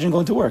imagine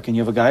going to work, and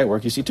you have a guy at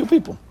work. You see 2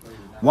 people.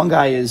 One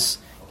guy is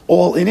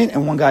all in it,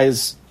 and one guy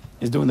is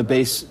doing the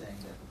base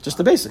Just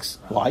the basics.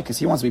 Why? Because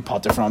he wants to be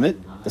potter from it,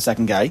 the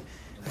second guy.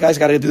 The guy's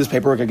got to do this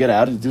paperwork and get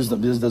out and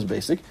does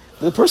basic.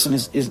 But the person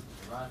is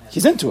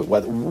he's into it,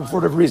 whether for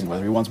whatever reason,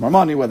 whether he wants more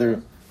money,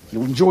 whether he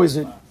enjoys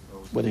it,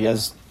 whether he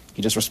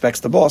just respects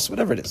the boss,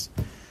 whatever it is.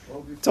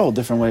 It's a whole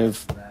different way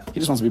of, he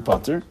just wants to be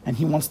potter, and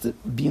he wants to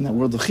be in that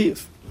world of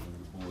chiyuv.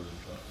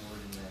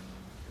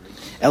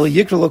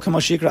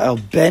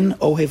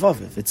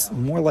 It's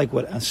more like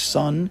what a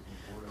son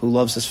who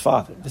loves his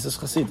father. This is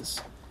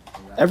Chassidus.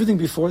 Everything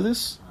before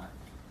this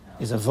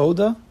is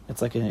avoda.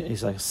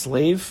 He's like a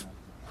slave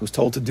who's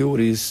told to do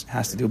what he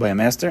has to do by a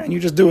master, and you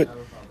just do it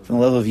from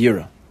the level of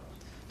yira.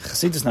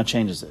 Chassidus now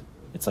changes it.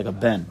 It's like a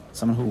ben,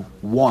 someone who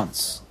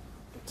wants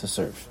to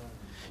serve.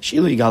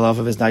 Because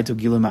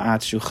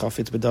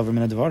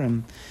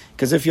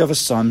if you have a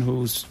son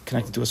who's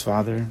connected to his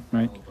father,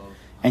 right,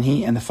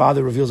 and the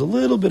father reveals a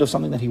little bit of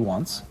something that he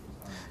wants,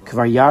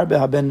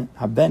 the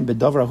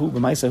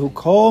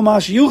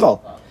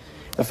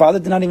father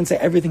did not even say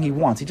everything he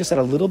wants. He just said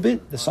a little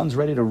bit. The son's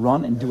ready to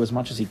run and do as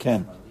much as he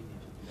can.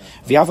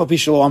 The father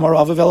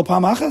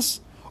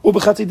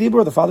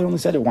only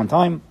said it one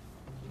time.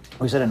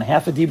 We said it in a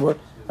half a dibur.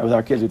 With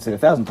our kids, we'd say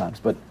it 1,000 times.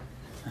 But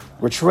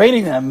we're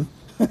training them.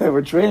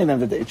 We're training them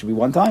that it should be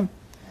one time.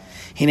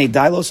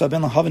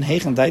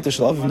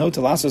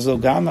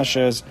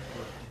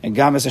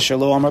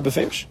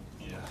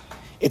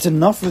 It's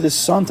enough for this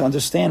son to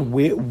understand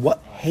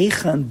what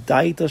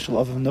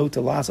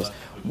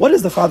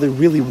does the father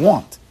really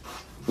want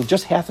with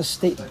just half a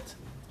statement.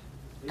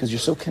 Because you're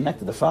so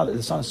connected.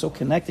 The son is so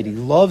connected. He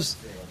loves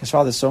his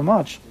father so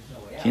much.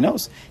 He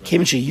knows.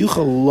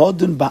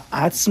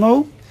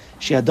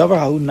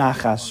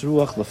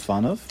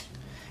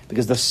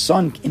 Because the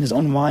son in his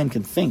own mind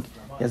can think.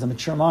 He has a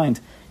mature mind.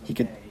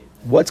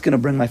 What's going to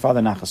bring my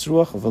father nachas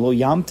ruach?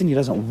 He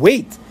doesn't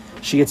wait.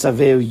 She doesn't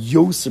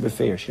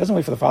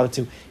wait for the father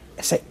to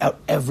say out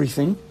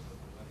everything.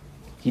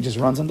 He just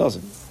runs and does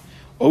it.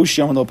 Or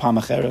for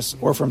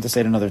him to say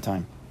it another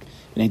time.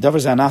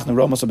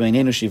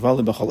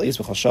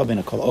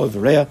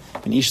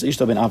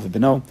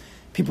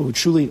 People who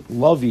truly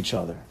love each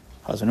other,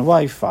 husband and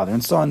wife, father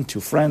and son, two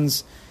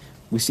friends,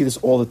 we see this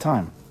all the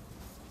time.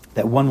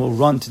 That one will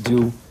run to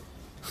do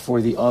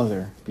for the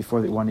other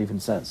before the one even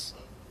says.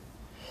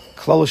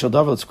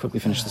 Let's quickly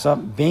finish this up.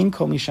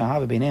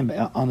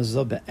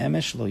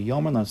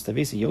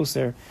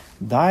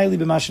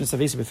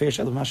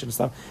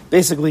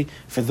 Basically,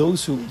 for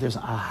those who there's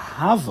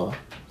ahava,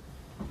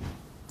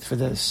 for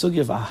the sugi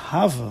of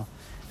ahava,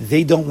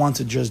 they don't want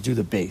to just do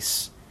the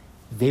base.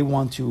 They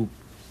want to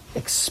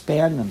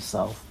expand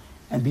themselves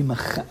and be a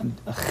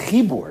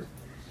chibur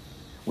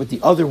with the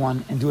other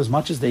one and do as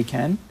much as they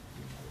can,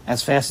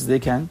 as fast as they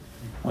can,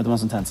 with the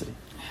most intensity.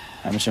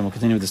 Hashem will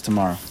continue with this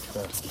tomorrow.